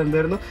എല്ലാം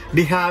എന്തായിരുന്നു,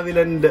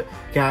 ഡിഹാവിലൻഡ്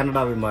കാനഡ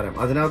വിമാനം.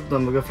 അതിനകത്ത്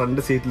നമുക്ക്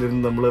ഫ്രണ്ട്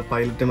സീറ്റിലിരുന്ന് നമ്മൾ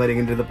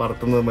പൈലറ്റുമാരിങ്ങനെ ഇരുന്ന്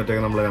പറത്തുന്നതും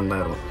മറ്റൊക്കെ നമ്മൾ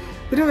കണ്ടായിരുന്നു.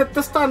 ഒരു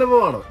വ്യത്യസ്ത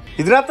അനുഭവമാണ്.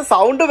 ഇതിനകത്ത്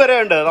സൗണ്ട് വരെ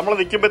ഉണ്ട് നമ്മൾ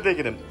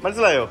നിൽക്കുമ്പോഴത്തേക്കിനും,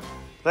 മനസ്സിലായോ?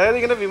 അതായത്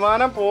ഇങ്ങനെ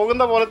വിമാനം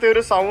പോകുന്ന പോലത്തെ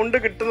ഒരു സൗണ്ട്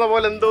കിട്ടുന്ന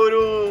പോലെ എന്തോ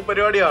ഒരു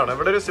പരിപാടിയാണ്.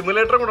 ഇവിടെ ഒരു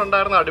സിമുലേറ്റർ കൂടെ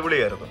ഉണ്ടായിരുന്ന,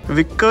 അടിപൊളിയായിരുന്നു.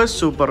 Vickers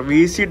super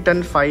VC-10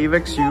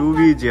 5X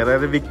UVG,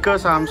 അതായത്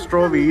വിക്കേഴ്സ്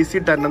ആംസ്ട്രോ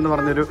VC-10 എന്ന്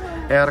പറഞ്ഞൊരു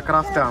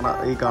എയർക്രാഫ്റ്റ് ആണ്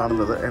ഈ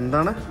കാണുന്നത്.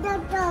 എന്താണ്?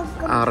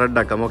 റെഡ്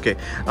ഡക്കം. ഓക്കെ,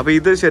 അപ്പൊ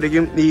ഇത്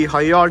ശരിക്കും ഈ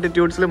ഹൈ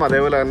ആൾട്ടിറ്റ്യൂഡ്സിലും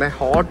അതേപോലെ തന്നെ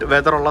ഹോട്ട്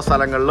വെതർ ഉള്ള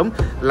സ്ഥലങ്ങളിലും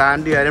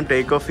ലാൻഡ് ചെയ്യാനും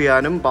ടേക്ക് ഓഫ്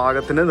ചെയ്യാനും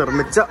പാകത്തിന്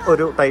നിർമ്മിച്ച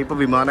ഒരു ടൈപ്പ്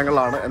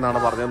വിമാനങ്ങളാണ് എന്നാണ്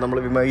പറഞ്ഞത്. നമ്മൾ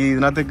ഈ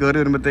ഇതിനകത്ത് കയറി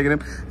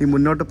വരുമ്പോഴത്തേക്കിനും ഈ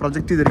മുന്നോട്ട്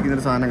പ്രൊജക്ട് ചെയ്തിരിക്കുന്ന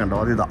ഒരു സാധനം കണ്ടോ,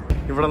 അതിതാ.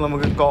 ഇവിടെ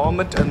നമുക്ക്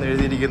കോമറ്റ് എന്ന്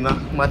എഴുതിയിരിക്കുന്ന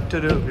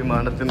മറ്റൊരു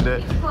വിമാനത്തിന്റെ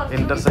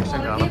ഇന്റർസെക്ഷൻ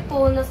കാണാം.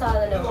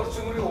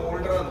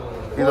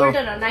 ഇതോ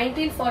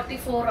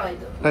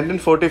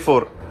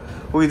 1944.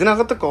 ഓ,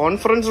 ഇതിനകത്ത്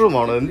കോൺഫറൻസ്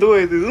റൂമാണ്. എന്തുവാ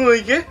ഇത്? ഇത്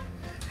നോക്കിയേ,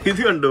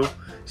 ഇത് കണ്ടോ?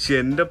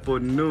 എന്റെ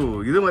പൊന്നു,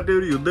 ഇത് മറ്റേ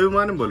ഒരു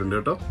യുദ്ധവിമാനം പോലെ ഉണ്ട്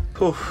കേട്ടോ.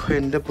 ഓ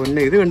എന്റെ പൊന്നു,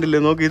 ഇത് കണ്ടില്ലേ?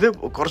 നോക്കി, ഇത്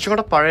കുറച്ചും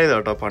കൂടെ പഴയത്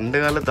കേട്ടോ. പണ്ട്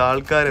കാലത്ത്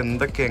ആൾക്കാർ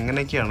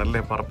എങ്ങനെയൊക്കെയാണല്ലേ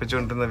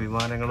പറപ്പിച്ചുകൊണ്ടിരുന്ന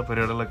വിമാനങ്ങൾ,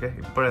 പരിപാടികളൊക്കെ.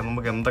 ഇപ്പോഴേ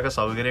നമുക്ക് എന്തൊക്കെ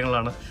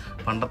സൗകര്യങ്ങളാണ്.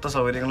 പണ്ടത്തെ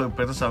സൗകര്യങ്ങളും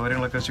ഇപ്പോഴത്തെ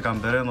സൗകര്യങ്ങളൊക്കെ വെച്ച്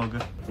കമ്പയർ ചെയ്ത് നോക്ക്.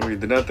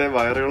 ഇതിനകത്തെ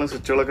വയറുകളും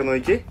സ്വിച്ചുകളൊക്കെ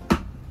നോക്കി,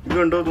 ഇത്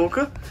കണ്ടോ?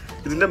 നോക്ക്,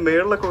 ഇതിന്റെ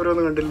മേളിലൊക്കെ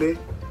ഓരോന്നും കണ്ടില്ലേ?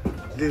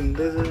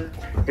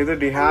 ഇത്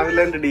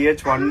ഡിഹാവിലൻഡ്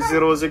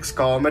DH-106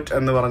 കോമറ്റ്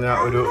എന്ന് പറഞ്ഞ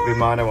ഒരു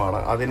വിമാനമാണ്.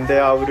 അതിന്റെ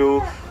ആ ഒരു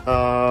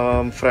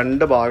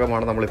ഫ്രണ്ട്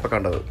ഭാഗമാണ് നമ്മളിപ്പോൾ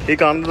കണ്ടത്. ഈ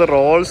കാണുന്നത്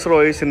റോൾസ്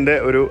റോയ്സിന്റെ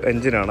ഒരു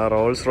എഞ്ചിനാണ്.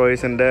 റോൾസ്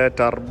റോയ്സിന്റെ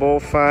ടർബോ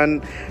ഫാൻ,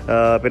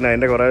 പിന്നെ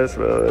അതിന്റെ കുറെ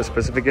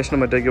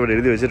സ്പെസിഫിക്കേഷനും മറ്റൊക്കെ ഇവിടെ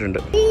എഴുതി വെച്ചിട്ടുണ്ട്.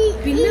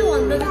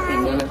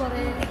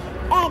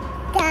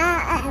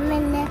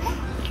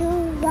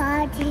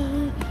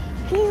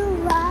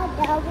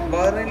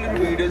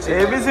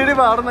 ABCD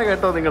പാടുന്ന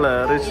കേട്ടോ നിങ്ങള്,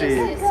 ഋഷി?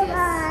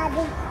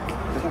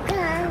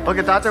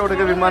 ഓക്കെ, ടാറ്റ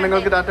കൊടുക്കുക,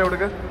 വിമാനങ്ങൾക്ക് ടാറ്റ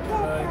കൊടുക്കുക.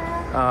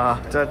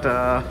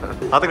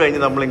 അത് കഴിഞ്ഞ്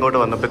നമ്മൾ ഇങ്ങോട്ട്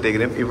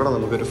വന്നപ്പോഴത്തേക്കിനും ഇവിടെ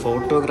നമുക്കൊരു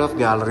ഫോട്ടോഗ്രാഫ്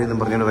ഗാലറി എന്ന്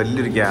പറഞ്ഞൊരു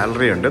വലിയൊരു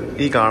ഗാലറി ഉണ്ട്.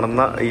 ഈ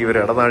കാണുന്ന ഈ ഒരു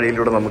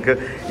ഇടനാഴിയിലൂടെ നമുക്ക്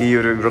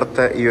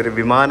ഇവിടുത്തെ ഈ ഒരു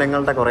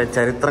വിമാനങ്ങളുടെ കുറേ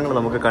ചരിത്രങ്ങൾ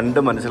നമുക്ക് കണ്ട്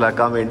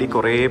മനസ്സിലാക്കാൻ വേണ്ടി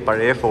കുറേ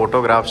പഴയ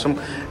ഫോട്ടോഗ്രാഫ്സും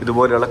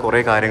ഇതുപോലെയുള്ള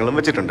കുറേ കാര്യങ്ങളും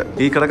വെച്ചിട്ടുണ്ട്.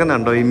 ഈ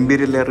കിടക്കുന്നുണ്ടോ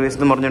ഇമ്പീരിയൽ എയർവേസ്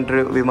എന്ന്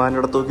പറഞ്ഞിട്ടൊരു വിമാനം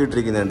ഇവിടെ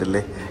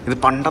തൂക്കിയിട്ടിരിക്കുന്നുണ്ടല്ലേ? ഇത്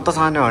പണ്ടത്തെ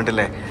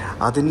സാധനമായിട്ടല്ലേ?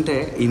 അതിൻ്റെ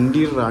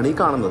ഇന്റീരിയറാണ് ഈ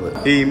കാണുന്നത്.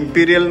 ഈ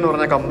ഇമ്പീരിയൽ എന്ന്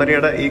പറഞ്ഞ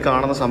കമ്പനിയുടെ ഈ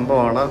കാണുന്ന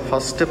സംഭവമാണ്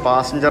ഫസ്റ്റ്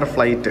പാസഞ്ചർ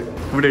ഫ്ലൈറ്റ്.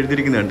 ഇവിടെ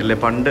എഴുതിയിരിക്കുന്നുണ്ടല്ലേ,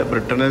 പണ്ട്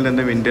ബ്രിട്ടനിൽ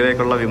നിന്നും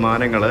ഇന്ത്യയിലേക്കുള്ള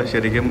വിമാനങ്ങൾ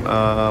ശരിക്കും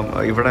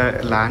ഇവിടെ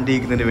ലാൻഡ്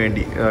ചെയ്യുന്നതിന്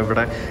വേണ്ടി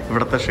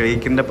ഇവിടുത്തെ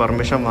ഷെയ്ഖിൻ്റെ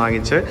പെർമിഷൻ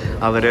വാങ്ങിച്ച്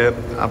അവർ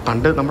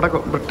പണ്ട് നമ്മുടെ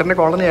ബ്രിട്ടൻ്റെ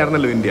കോളനി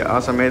ആയിരുന്നല്ലോ ഇന്ത്യ. ആ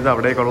സമയത്ത്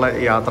അവിടേക്കുള്ള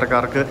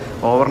യാത്രക്കാർക്ക്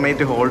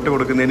ഓവർനൈറ്റ് ഹോൾട്ട്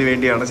കൊടുക്കുന്നതിന്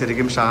വേണ്ടിയാണ്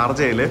ശരിക്കും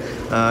ഷാർജയിൽ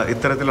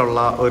ഇത്തരത്തിലുള്ള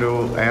ഒരു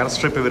എയർ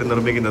സ്ട്രിപ്പ് ഇവർ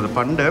നിർമ്മിക്കുന്നത്.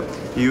 പണ്ട്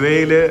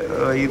UAE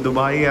ഈ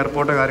ദുബായ്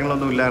എയർപോർട്ട്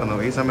കാര്യങ്ങളൊന്നും ഇല്ലായിരുന്നു.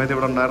 ഈ സമയത്ത്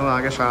ഇവിടെ ഉണ്ടായിരുന്ന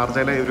ആകെ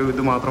ഷാർജയിലെ ഒരു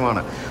ഇത്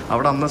മാത്രമാണ്.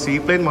 അവിടെ അന്ന്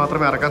സീപ്ലെയിൻ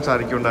മാത്രമേ ഇറക്കാൻ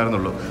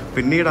സാധിക്കുന്നുണ്ടായിരുന്നുള്ളൂ.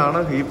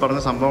 പിന്നീടാണ് ഈ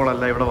പറഞ്ഞ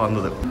സംഭവങ്ങളെല്ലാം ഇവിടെ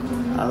വന്നത്.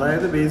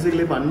 അതായത്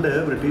ബേസിക്കലി പണ്ട്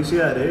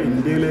ബ്രിട്ടീഷുകാർ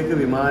ഇന്ത്യയിലേക്ക്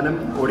വിമാനം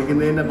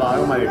ഓടിക്കുന്നതിൻ്റെ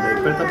ഭാഗമായിട്ട്,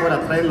 ഇപ്പോഴത്തെ പോലെ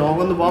അത്രയും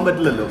ലോങ്ങൊന്നും പോകാൻ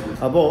പറ്റില്ലല്ലോ,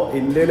 അപ്പോൾ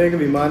ഇന്ത്യയിലേക്ക്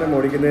വിമാനം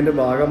ഓടിക്കുന്നതിൻ്റെ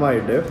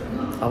ഭാഗമായിട്ട്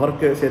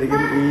അവർക്ക്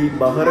ശരിക്കും ഈ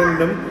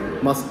ബഹ്റിനും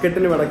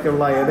മസ്കറ്റിനും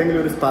ഇടയ്ക്കുള്ള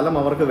ഏതെങ്കിലും ഒരു സ്ഥലം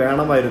അവർക്ക്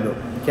വേണമായിരുന്നു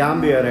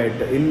ക്യാമ്പ്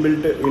ചെയ്യാനായിട്ട്, ഇൻ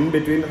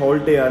ബിറ്റ്വീൻ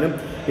ഹോൾട്ട് ചെയ്യാനും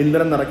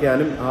ഇന്ധനം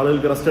നിറയ്ക്കാനും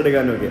ആളുകൾക്ക് റെസ്റ്റ്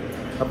എടുക്കാനും ഒക്കെ.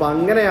 അപ്പോൾ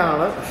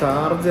അങ്ങനെയാണ്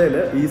ഷാർജയിൽ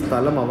ഈ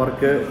സ്ഥലം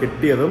അവർക്ക്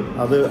കിട്ടിയതും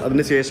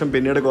അതിനുശേഷം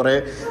പിന്നീട് കുറേ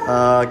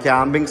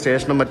ക്യാമ്പിംഗ്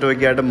സ്റ്റേഷനും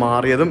മറ്റുമൊക്കെ ആയിട്ട്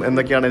മാറിയതും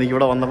എന്നൊക്കെയാണ്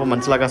എനിക്കിവിടെ വന്നപ്പോൾ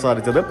മനസ്സിലാക്കാൻ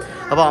സാധിച്ചത്.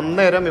 അപ്പോൾ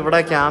അന്നേരം ഇവിടെ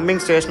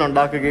ക്യാമ്പിംഗ് സ്റ്റേഷൻ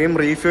ഉണ്ടാക്കുകയും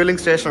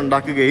റീഫ്യൂലിംഗ് സ്റ്റേഷൻ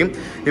ഉണ്ടാക്കുകയും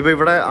ഇപ്പോൾ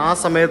ഇവിടെ ആ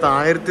സമയത്ത്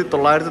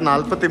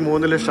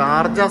 1943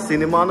 ഷാർജ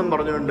സിനിമ എന്നും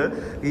പറഞ്ഞുകൊണ്ട്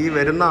ഈ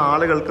വരുന്ന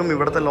ആളുകൾക്കും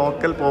ഇവിടുത്തെ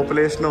ലോക്കൽ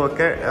പോപ്പുലേഷനും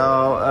ഒക്കെ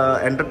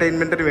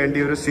എൻ്റർടൈൻമെൻറ്റിന് വേണ്ടി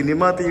ഒരു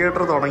സിനിമ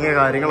തിയേറ്റർ തുടങ്ങിയ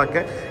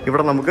കാര്യങ്ങളൊക്കെ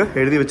ഇവിടെ നമുക്ക്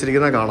എഴുതി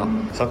വെച്ചിരിക്കുന്നത് കാണാം.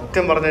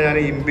 സത്യം പറഞ്ഞാൽ ഞാൻ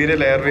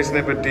ഇമ്പീരിയൽ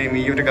എയർവേസിനെ പറ്റിയും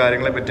ഈ ഒരു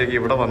കാര്യങ്ങളെ പറ്റിയൊക്കെ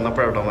ഇവിടെ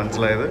വന്നപ്പോഴാട്ടോ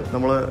മനസ്സിലായത്.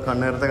 നമ്മൾ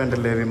കണ്ണേരത്തെ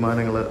കണ്ടില്ലേ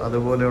വിമാനങ്ങൾ,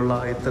 അതുപോലെയുള്ള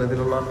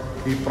ഇത്തരത്തിലുള്ള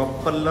ഈ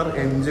പ്രൊപ്പല്ലർ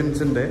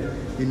എൻജിൻസിന്റെ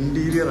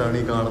ഇന്റീരിയർ ആണ്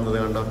ഈ കാണുന്നത്.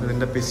 കണ്ടോ,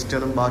 ഇതിന്റെ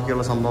പിസ്റ്റണും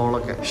ബാക്കിയുള്ള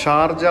സംഭവങ്ങളൊക്കെ.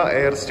 Sharjah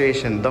air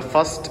station, the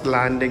first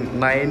landing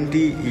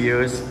 90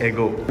 years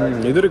ago.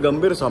 ഇതൊരു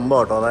ഗംഭീര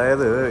സംഭവം കേട്ടോ.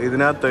 അതായത്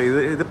ഇതിനകത്ത്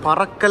ഇത്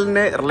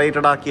പറക്കലിനെ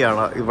റിലേറ്റഡ്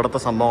ആക്കിയാണ്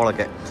ഇവിടുത്തെ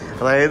സംഭവങ്ങളൊക്കെ.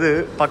 അതായത്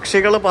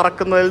പക്ഷികൾ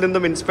പറക്കുന്നതിൽ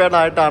നിന്നും ഇൻസ്പയർഡ്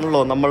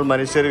ആയിട്ടാണല്ലോ നമ്മൾ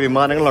മനുഷ്യർ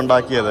വിമാനങ്ങൾ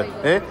ഉണ്ടാക്കിയത്.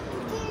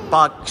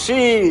 പക്ഷി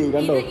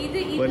കണ്ടോ,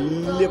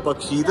 വലിയ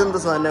പക്ഷി. ഇതെന്ത്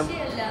സാധനം?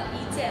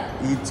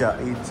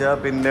 ഈച്ച.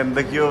 പിന്നെ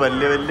എന്തൊക്കെയോ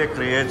വലിയ വലിയ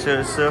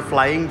ക്രിയേച്ചേഴ്സ്,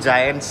 ഫ്ലൈയിങ്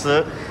ജയൻസ്.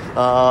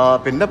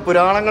 പിന്നെ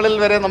പുരാണങ്ങളിൽ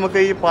വരെ നമുക്ക്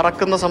ഈ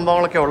പറക്കുന്ന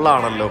സംഭവങ്ങളൊക്കെ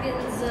ഉള്ളതാണല്ലോ,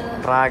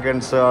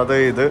 ഡ്രാഗൺസ്, അത്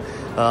ഇത്.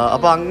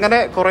 അപ്പോൾ അങ്ങനെ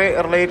കുറേ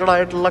റിലേറ്റഡ്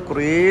ആയിട്ടുള്ള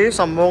കുറേ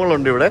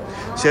സംഭവങ്ങളുണ്ട് ഇവിടെ.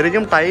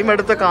 ശരിക്കും ടൈം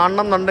എടുത്ത്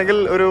കാണണം എന്നുണ്ടെങ്കിൽ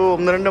ഒരു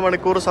 1-2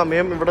 മണിക്കൂർ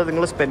സമയം ഇവിടെ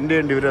നിങ്ങൾ സ്പെൻഡ്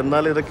ചെയ്യേണ്ടി വരും.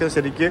 എന്നാൽ ഇതൊക്കെ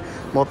ശരിക്ക്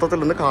മൊത്തത്തിൽ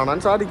ഒന്ന് കാണാൻ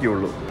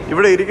സാധിക്കുകയുള്ളൂ.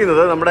 ഇവിടെ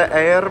ഇരിക്കുന്നത് നമ്മുടെ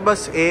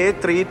എയർബസ്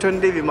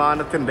A320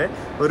 വിമാനത്തിൻ്റെ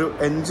ഒരു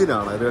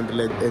എൻജിനാണ്. ഇത്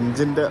കണ്ടില്ലേ,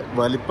 എൻജിൻ്റെ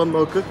വലിപ്പം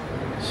നോക്ക്.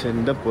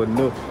 എൻ്റെ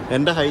പൊന്നു,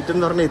 എൻ്റെ ഹൈറ്റ്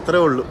എന്ന് പറഞ്ഞാൽ ഇത്രേ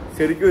ഉള്ളൂ.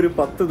 ശരിക്കും ഒരു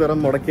 10 ദിറം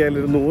മുടക്കിയാൽ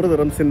ഒരു 100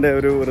 ദിറംസിൻ്റെ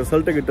ഒരു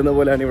റിസൾട്ട് കിട്ടുന്ന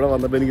പോലെയാണ് ഇവിടെ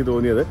വന്നപ്പോൾ എനിക്ക്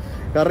തോന്നിയത്.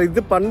 കാരണം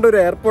ഇത് പണ്ടൊരു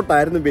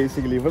എയർപോർട്ടായിരുന്നു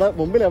ബേസിക്കലി. ഇവിടെ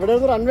മുമ്പിൽ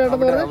എവിടെയായിരുന്നു റൺവേ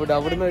ഉണ്ടെന്ന്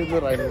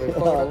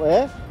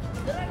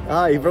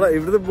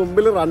ഇവിടുത്തെ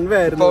മുമ്പിൽ റൺവേ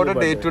ആയിരുന്നു.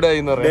 ഡേ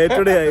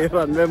ടു ഡേ ആയി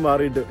റൺവേ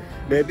മാറിയിട്ട്.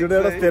 ഡേ ടു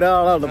ഡേയുടെ സ്ഥിരം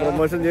ആളാണ്,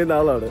 പ്രൊമോഷൻ ചെയ്യുന്ന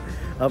ആളാണ്.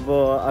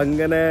 അപ്പോൾ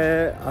അങ്ങനെ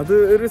അത്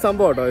ഒരു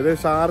സംഭവം കേട്ടോ. ഇത്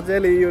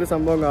ഷാർജയിൽ ഈ ഒരു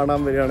സംഭവം കാണാൻ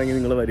വരികയാണെങ്കിൽ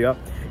നിങ്ങൾ വരിക.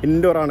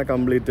 ഇൻഡോർ ആണ്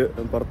കംപ്ലീറ്റ്,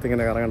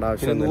 പുറത്തിങ്ങനെ കറങ്ങേണ്ട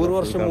ആവശ്യം. 100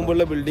 വർഷം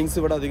മുമ്പുള്ള ബിൽഡിങ്സ്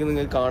ഇവിടെ അധികം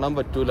നിങ്ങൾക്ക് കാണാൻ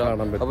പറ്റൂല.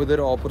 അപ്പൊ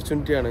ഇതൊരു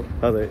ഓപ്പർച്യൂണിറ്റി ആണ്.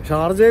 അതെ,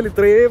 ഷാർജയിൽ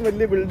ഇത്രയും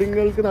വലിയ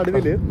ബിൽഡിങ്ങുകൾക്ക്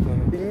നടുവില്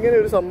ഇങ്ങനെ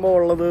ഒരു സംഭവം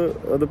ഉള്ളത്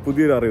അത്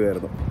പുതിയൊരു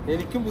അറിവായിരുന്നു.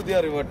 എനിക്കും പുതിയ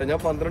അറിവാട്ടെ. ഞാൻ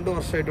 12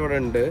 വർഷമായിട്ട് ഇവിടെ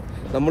ഉണ്ട്,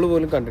 നമ്മൾ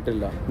പോലും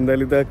കണ്ടിട്ടില്ല.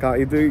 എന്തായാലും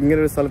ഇത് ഇങ്ങനെ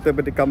ഒരു സ്ഥലത്തെ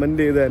പറ്റി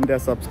കമന്റ് ചെയ്ത എൻ്റെ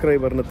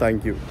സബ്സ്ക്രൈബറിന്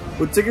താങ്ക് യു.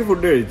 ഉച്ചയ്ക്ക്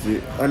ഫുഡ് കഴിച്ച്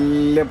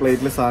നല്ല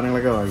പ്ലേറ്റിൽ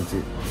സാധനങ്ങളൊക്കെ വാങ്ങിച്ച്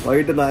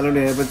വൈകിട്ട് 4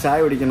 മണിയായപ്പോൾ ചായ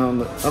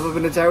കുടിക്കണമെന്ന്. അപ്പൊ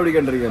പിന്നെ ചായ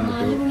കുടിക്കാണ്ടിരിക്കാൻ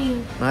പറ്റുമോ?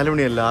 4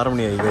 മണിയല്ല, 6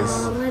 മണിയായി.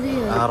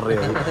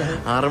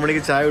 6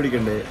 മണിക്ക് ചായ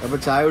കുടിക്കണ്ടേ? അപ്പൊ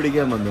ചായ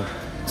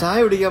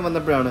കുടിക്കാൻ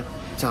വന്നപ്പോഴാണ്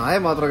ചായ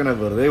മാത്രം അങ്ങനെ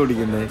വെറുതെ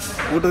കുടിക്കുന്നത്.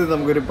 കൂട്ടത്തിൽ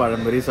നമുക്കൊരു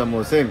പഴംപൊരി,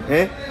 സമോസയും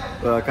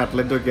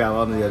കട്ട്ലറ്റും ഒക്കെ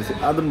ആവാന്ന് വിചാരിച്ചു.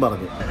 അതും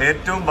പറഞ്ഞു.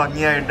 ഏറ്റവും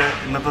ഭംഗിയായിട്ട്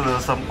ഇന്നത്തെ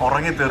ദിവസം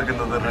ഉറങ്ങി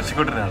തീർക്കുന്നത്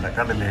ഋഷിക്കുട്ടനാണ്.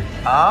 കണ്ടില്ലേ,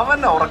 അവൻ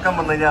ഉറക്കം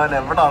വന്നു കഴിഞ്ഞാൽ അവൻ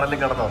എവിടെ ആണെങ്കിലും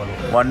കിടന്ന് ഉറങ്ങും.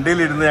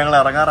 വണ്ടിയിലിരുന്ന് ഞങ്ങൾ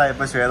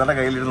ഇറങ്ങാറായപ്പോൾ ശ്വേതയുടെ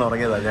കയ്യിലിരുന്ന്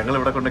ഉറങ്ങിയതാണ്. ഞങ്ങൾ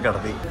ഇവിടെ കൊണ്ട്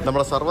കിടത്തി.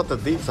 നമ്മുടെ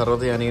സർവത്തെത്തി.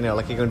 സർവത്ത് ഞാനിങ്ങനെ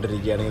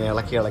ഇളക്കിക്കൊണ്ടിരിക്കുകയാണ്. ഇങ്ങനെ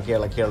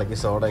ഇളക്കി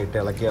സോഡ ഇട്ട്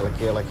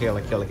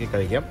ഇളക്കി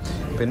കഴിക്കാം.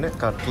 പിന്നെ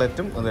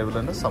കട്ട്ലറ്റും അതേപോലെ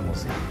തന്നെ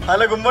സമോസയും.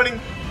 Hello, good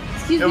morning.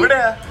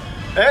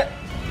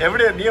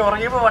 എവിടെയാ നീ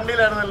ഉറങ്ങിയപ്പോ?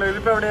 വണ്ടിയിലായിരുന്നല്ലോ.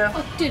 ഇതിപ്പോ എവിടെയാ?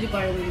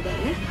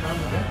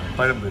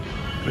 പഴംപൊരി.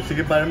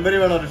 ഋഷിക്ക് പഴംപൊരി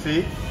വേണോ?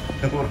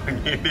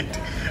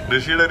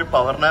 ഋഷിയുടെ ഒരു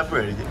പവർ നാപ്പ്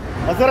കഴിഞ്ഞു.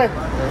 അസറേ,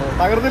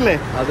 തകർന്നില്ലേ?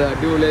 അതെ,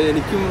 അടിപൊളിയായി.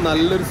 എനിക്കും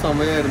നല്ലൊരു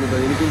സമയമായിരുന്നു.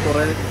 എനിക്കും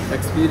കുറെ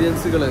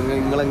എക്സ്പീരിയൻസുകൾ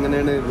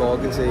നിങ്ങളെങ്ങനെയാണ്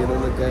വ്ളോഗ്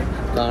ചെയ്യുന്നതെന്നൊക്കെ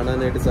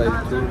കാണാനായിട്ട്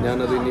സാധിച്ചു.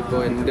 ഞാനത്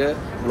ഇനിയിപ്പോൾ എൻ്റെ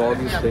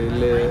വ്ളോഗിങ്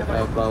സ്റ്റൈലില്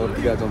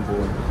പ്രാവർത്തികമാക്കാൻ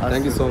പോകും.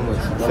 Thank you so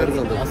much.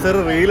 Azhar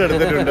reel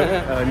എടുത്തിട്ടുണ്ട്,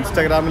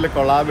 ഇൻസ്റ്റാഗ്രാമിൽ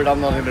കൊളാബ്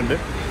ഇടാന്ന് പറഞ്ഞിട്ടുണ്ട്.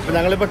 അപ്പൊ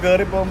ഞങ്ങളിപ്പോ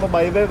കേറി പോകുമ്പോ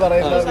ബൈ ബൈ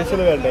പറയുന്ന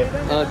വിഷ്വൽ വേണ്ടേ?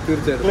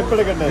 തീർച്ചയായിട്ടും ക്ലിപ്പ്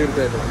എടുക്കണ്ടേ?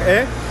 തീർച്ചയായിട്ടും.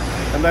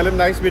 എന്തായാലും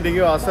നൈസ് മീറ്റിംഗ്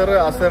യു.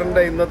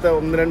 അസറിന്റെ ഇന്നത്തെ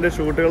 1-2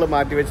 ഷൂട്ടുകൾ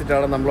മാറ്റി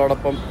വെച്ചിട്ടാണ്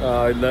നമ്മളോടൊപ്പം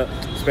ഇന്ന്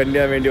സ്പെൻഡ്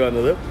ചെയ്യാൻ വേണ്ടി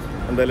വന്നത്.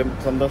 എന്തായാലും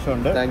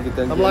സന്തോഷമുണ്ട്.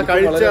 നമ്മൾ ആ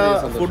കഴിച്ച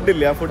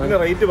ഫുഡില്ല, ആ ഫുഡിന്റെ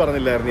റേറ്റ്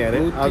പറഞ്ഞില്ലായിരുന്നു ഞാൻ.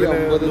 അതിന്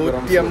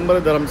 150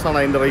 ദിറംസാണ്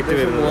അതിന്റെ റേറ്റ്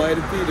വരുന്നത്.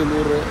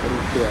 3200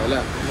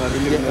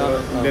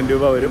 ഇന്ത്യൻ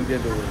രൂപ വരും.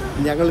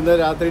 ഞങ്ങൾ ഇന്ന്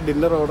രാത്രി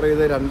ഡിന്നർ ഓർഡർ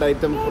ചെയ്ത് 2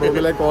 ഐറ്റം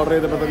റൂമിലേക്ക് ഓർഡർ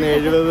ചെയ്തപ്പോൾ തന്നെ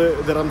 70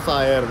 ദിറംസ്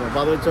ആയായിരുന്നു. അപ്പൊ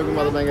അത് വെച്ച്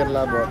നോക്കുമ്പോൾ അത് ഭയങ്കര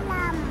ലാഭമാണ്.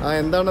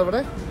 എന്താണ്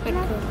ഇവിടെ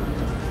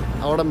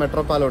അവിടെ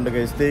മെട്രോ പാലം ഉണ്ട്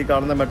ഗൈസ്. ഈ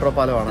കാണുന്ന മെട്രോ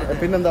പാലമാണ്.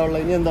 പിന്നെന്താ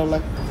ഉള്ളത്? ഇനി എന്താ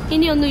ഉള്ളത്?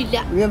 ഇനി ഒന്നുമില്ല.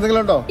 ഇനി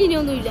എന്തെങ്കിലും ഉണ്ടോ? ഇനി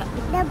ഒന്നുമില്ല.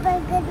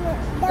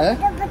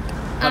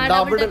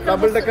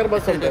 ഡബിൾ ഡെക്കർ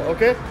ബസ് ഉണ്ട്.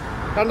 ഓക്കെ,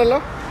 കണ്ടല്ലോ.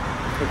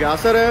 ഓക്കെ,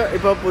 അസർ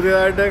ഇപ്പൊ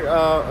പുതിയതായിട്ട്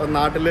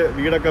നാട്ടില്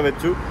വീടൊക്കെ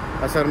വെച്ചു.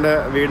 അസറിന്റെ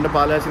വീടിന്റെ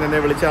പാലാശിന് എന്നെ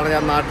വിളിച്ചാണ്.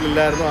 ഞാൻ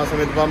നാട്ടിലില്ലായിരുന്നു, ആ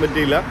സമയത്ത് പോകാൻ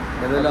പറ്റിയില്ല.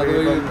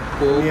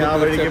 ആ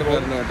വഴിക്ക്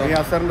ഈ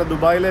അസറിന്റെ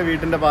ദുബായിലെ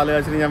വീട്ടിന്റെ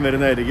പാലാശിന് ഞാൻ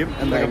വരുന്നതായിരിക്കും.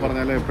 എന്തൊക്കെ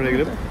പറഞ്ഞാലും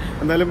എപ്പോഴെങ്കിലും.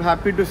 എന്തായാലും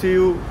ഹാപ്പി ടു സീ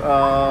യു.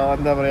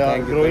 എന്താ പറയാ,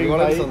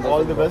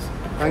 all the best.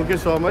 Thank you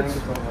so much.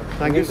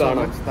 Thank you so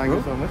much. Thank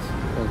you so much.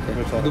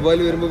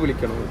 ദുബായിൽ വരുമ്പോ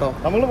വിളിക്കണം കേട്ടോ.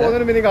 നമ്മൾ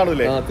പോകുന്നതിന് പിന്നെ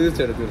കാണൂലേ?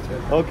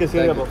 തീർച്ചയായിട്ടും. ഓക്കെ,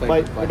 ശരി.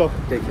 ബൈ കേട്ടോ.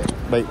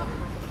 ബൈ.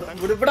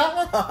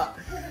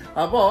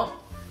 അപ്പോ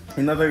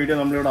ഇന്നത്തെ വീഡിയോ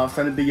നമ്മളിവിടെ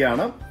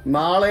അവസാനിപ്പിക്കുകയാണ്.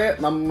 നാളെ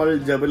നമ്മൾ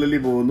ജബലലി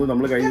പോകുന്നു.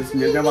 നമ്മൾ കഴിഞ്ഞ ദിവസം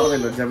ഞാൻ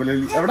പറഞ്ഞല്ലോ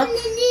ജബലലി.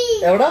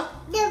 എവിടെ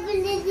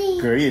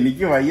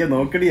എനിക്ക് വയ്യ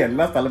നോക്കടി,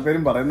 എല്ലാ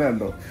സ്ഥലപ്പേരും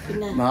പറയുന്നുണ്ടോ.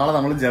 നാളെ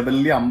നമ്മൾ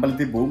ജബലലി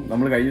അമ്പലത്തിൽ പോകും.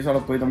 നമ്മൾ കഴിഞ്ഞ ദിവസം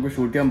അവിടെ പോയി നമുക്ക്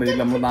ഷൂട്ട് ചെയ്യാൻ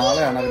പറ്റില്ല. നമ്മൾ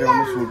നാളെയാണ് അവരെ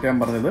വന്ന് ഷൂട്ട് ചെയ്യാൻ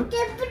പറഞ്ഞത്.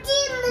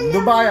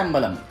 ദുബായ്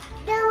അമ്പലം.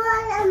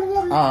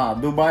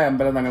 ദുബായ്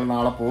അമ്പലം ഞങ്ങൾ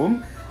നാളെ പോവും.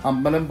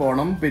 അമ്പലം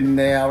പോണം.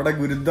 പിന്നെ അവിടെ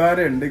ഗുരുദ്വാര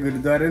ഉണ്ട്.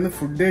 ഗുരുദ്വാരയിൽ നിന്ന്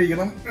ഫുഡ്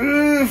കഴിക്കണം.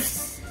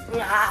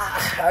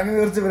 അങ്ങനെ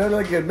കുറച്ച്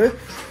പരിപാടികളൊക്കെ ഉണ്ട്.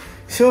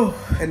 ഷോ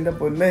എന്റെ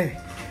പൊന്നെ,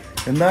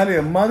 എന്നാലും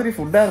എമ്മാതിരി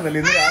ഫുഡായിരുന്നല്ലോ.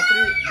 ഇന്ന്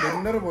രാത്രി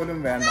ഡിന്നർ പോലും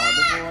വേണ്ട,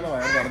 അതുപോലെ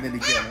വയറ്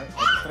നിറഞ്ഞിരിക്കുകയാണ്.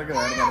 അത്രയ്ക്ക്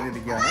വയറ്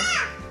നിറഞ്ഞിരിക്കുകയാണ്.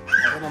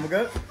 അപ്പൊ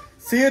നമുക്ക്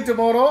സീ യു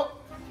ടുമോറോ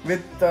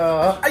വിത്ത്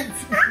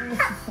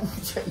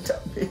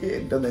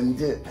എന്റെ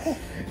നെഞ്ച്.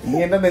 നീ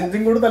എന്റെ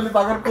നെഞ്ചും കൂടി തല്ലി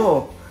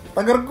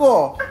തകർക്കുവോ?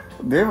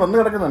 ദേ വന്ന്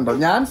കിടക്കുന്നുണ്ടോ?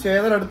 ഞാൻ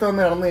ശ്വേതയുടെ അടുത്ത്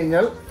വന്ന് കിടന്നു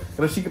കഴിഞ്ഞാൽ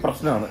ഋഷിക്ക്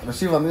പ്രശ്നമാണ്.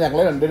 ഋഷി വന്ന്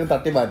ഞങ്ങളെ രണ്ടുപേരും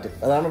തട്ടി മാറ്റും.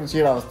 അതാണ്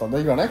ഋഷിയുടെ അവസ്ഥ.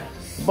 എന്തായിക്കോണേ,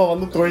 ഇപ്പൊ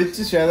വന്ന്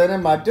തൊഴിച്ച് ശ്വേതനെ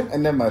മാറ്റും,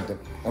 എന്നെ മാറ്റും.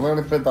 അതാണ്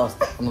ഇപ്പോഴത്തെ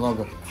അവസ്ഥ. ഒന്ന്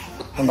നോക്ക്.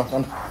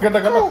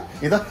 കേട്ടോ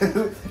ഇതാ,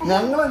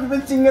 ഞങ്ങൾ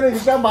ഒരുമിച്ച് ഇങ്ങനെ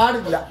ഇരിക്കാൻ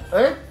പാടില്ല.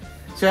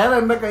 ശ്വേത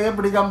എന്റെ കയ്യെ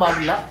പിടിക്കാൻ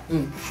പാടില്ല.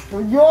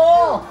 അയ്യോ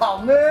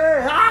അമ്മേ,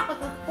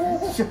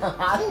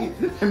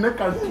 എന്നെ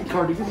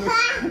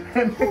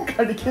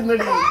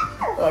കടിക്കുന്നടി.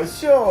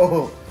 അശോ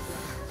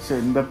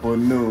എന്റെ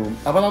പൊന്നു.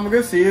 അപ്പൊ നമുക്ക്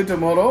see you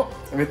tomorrow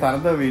with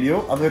another video.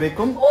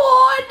 അതുവരേക്കും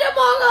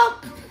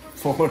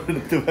ഫോൺ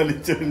എടുത്ത്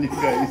വലിച്ചെറിഞ്ഞു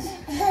ഗൈസ്.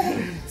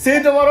 See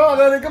you tomorrow.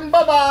 അതുവരേക്കും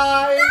ബൈ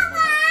ബൈ.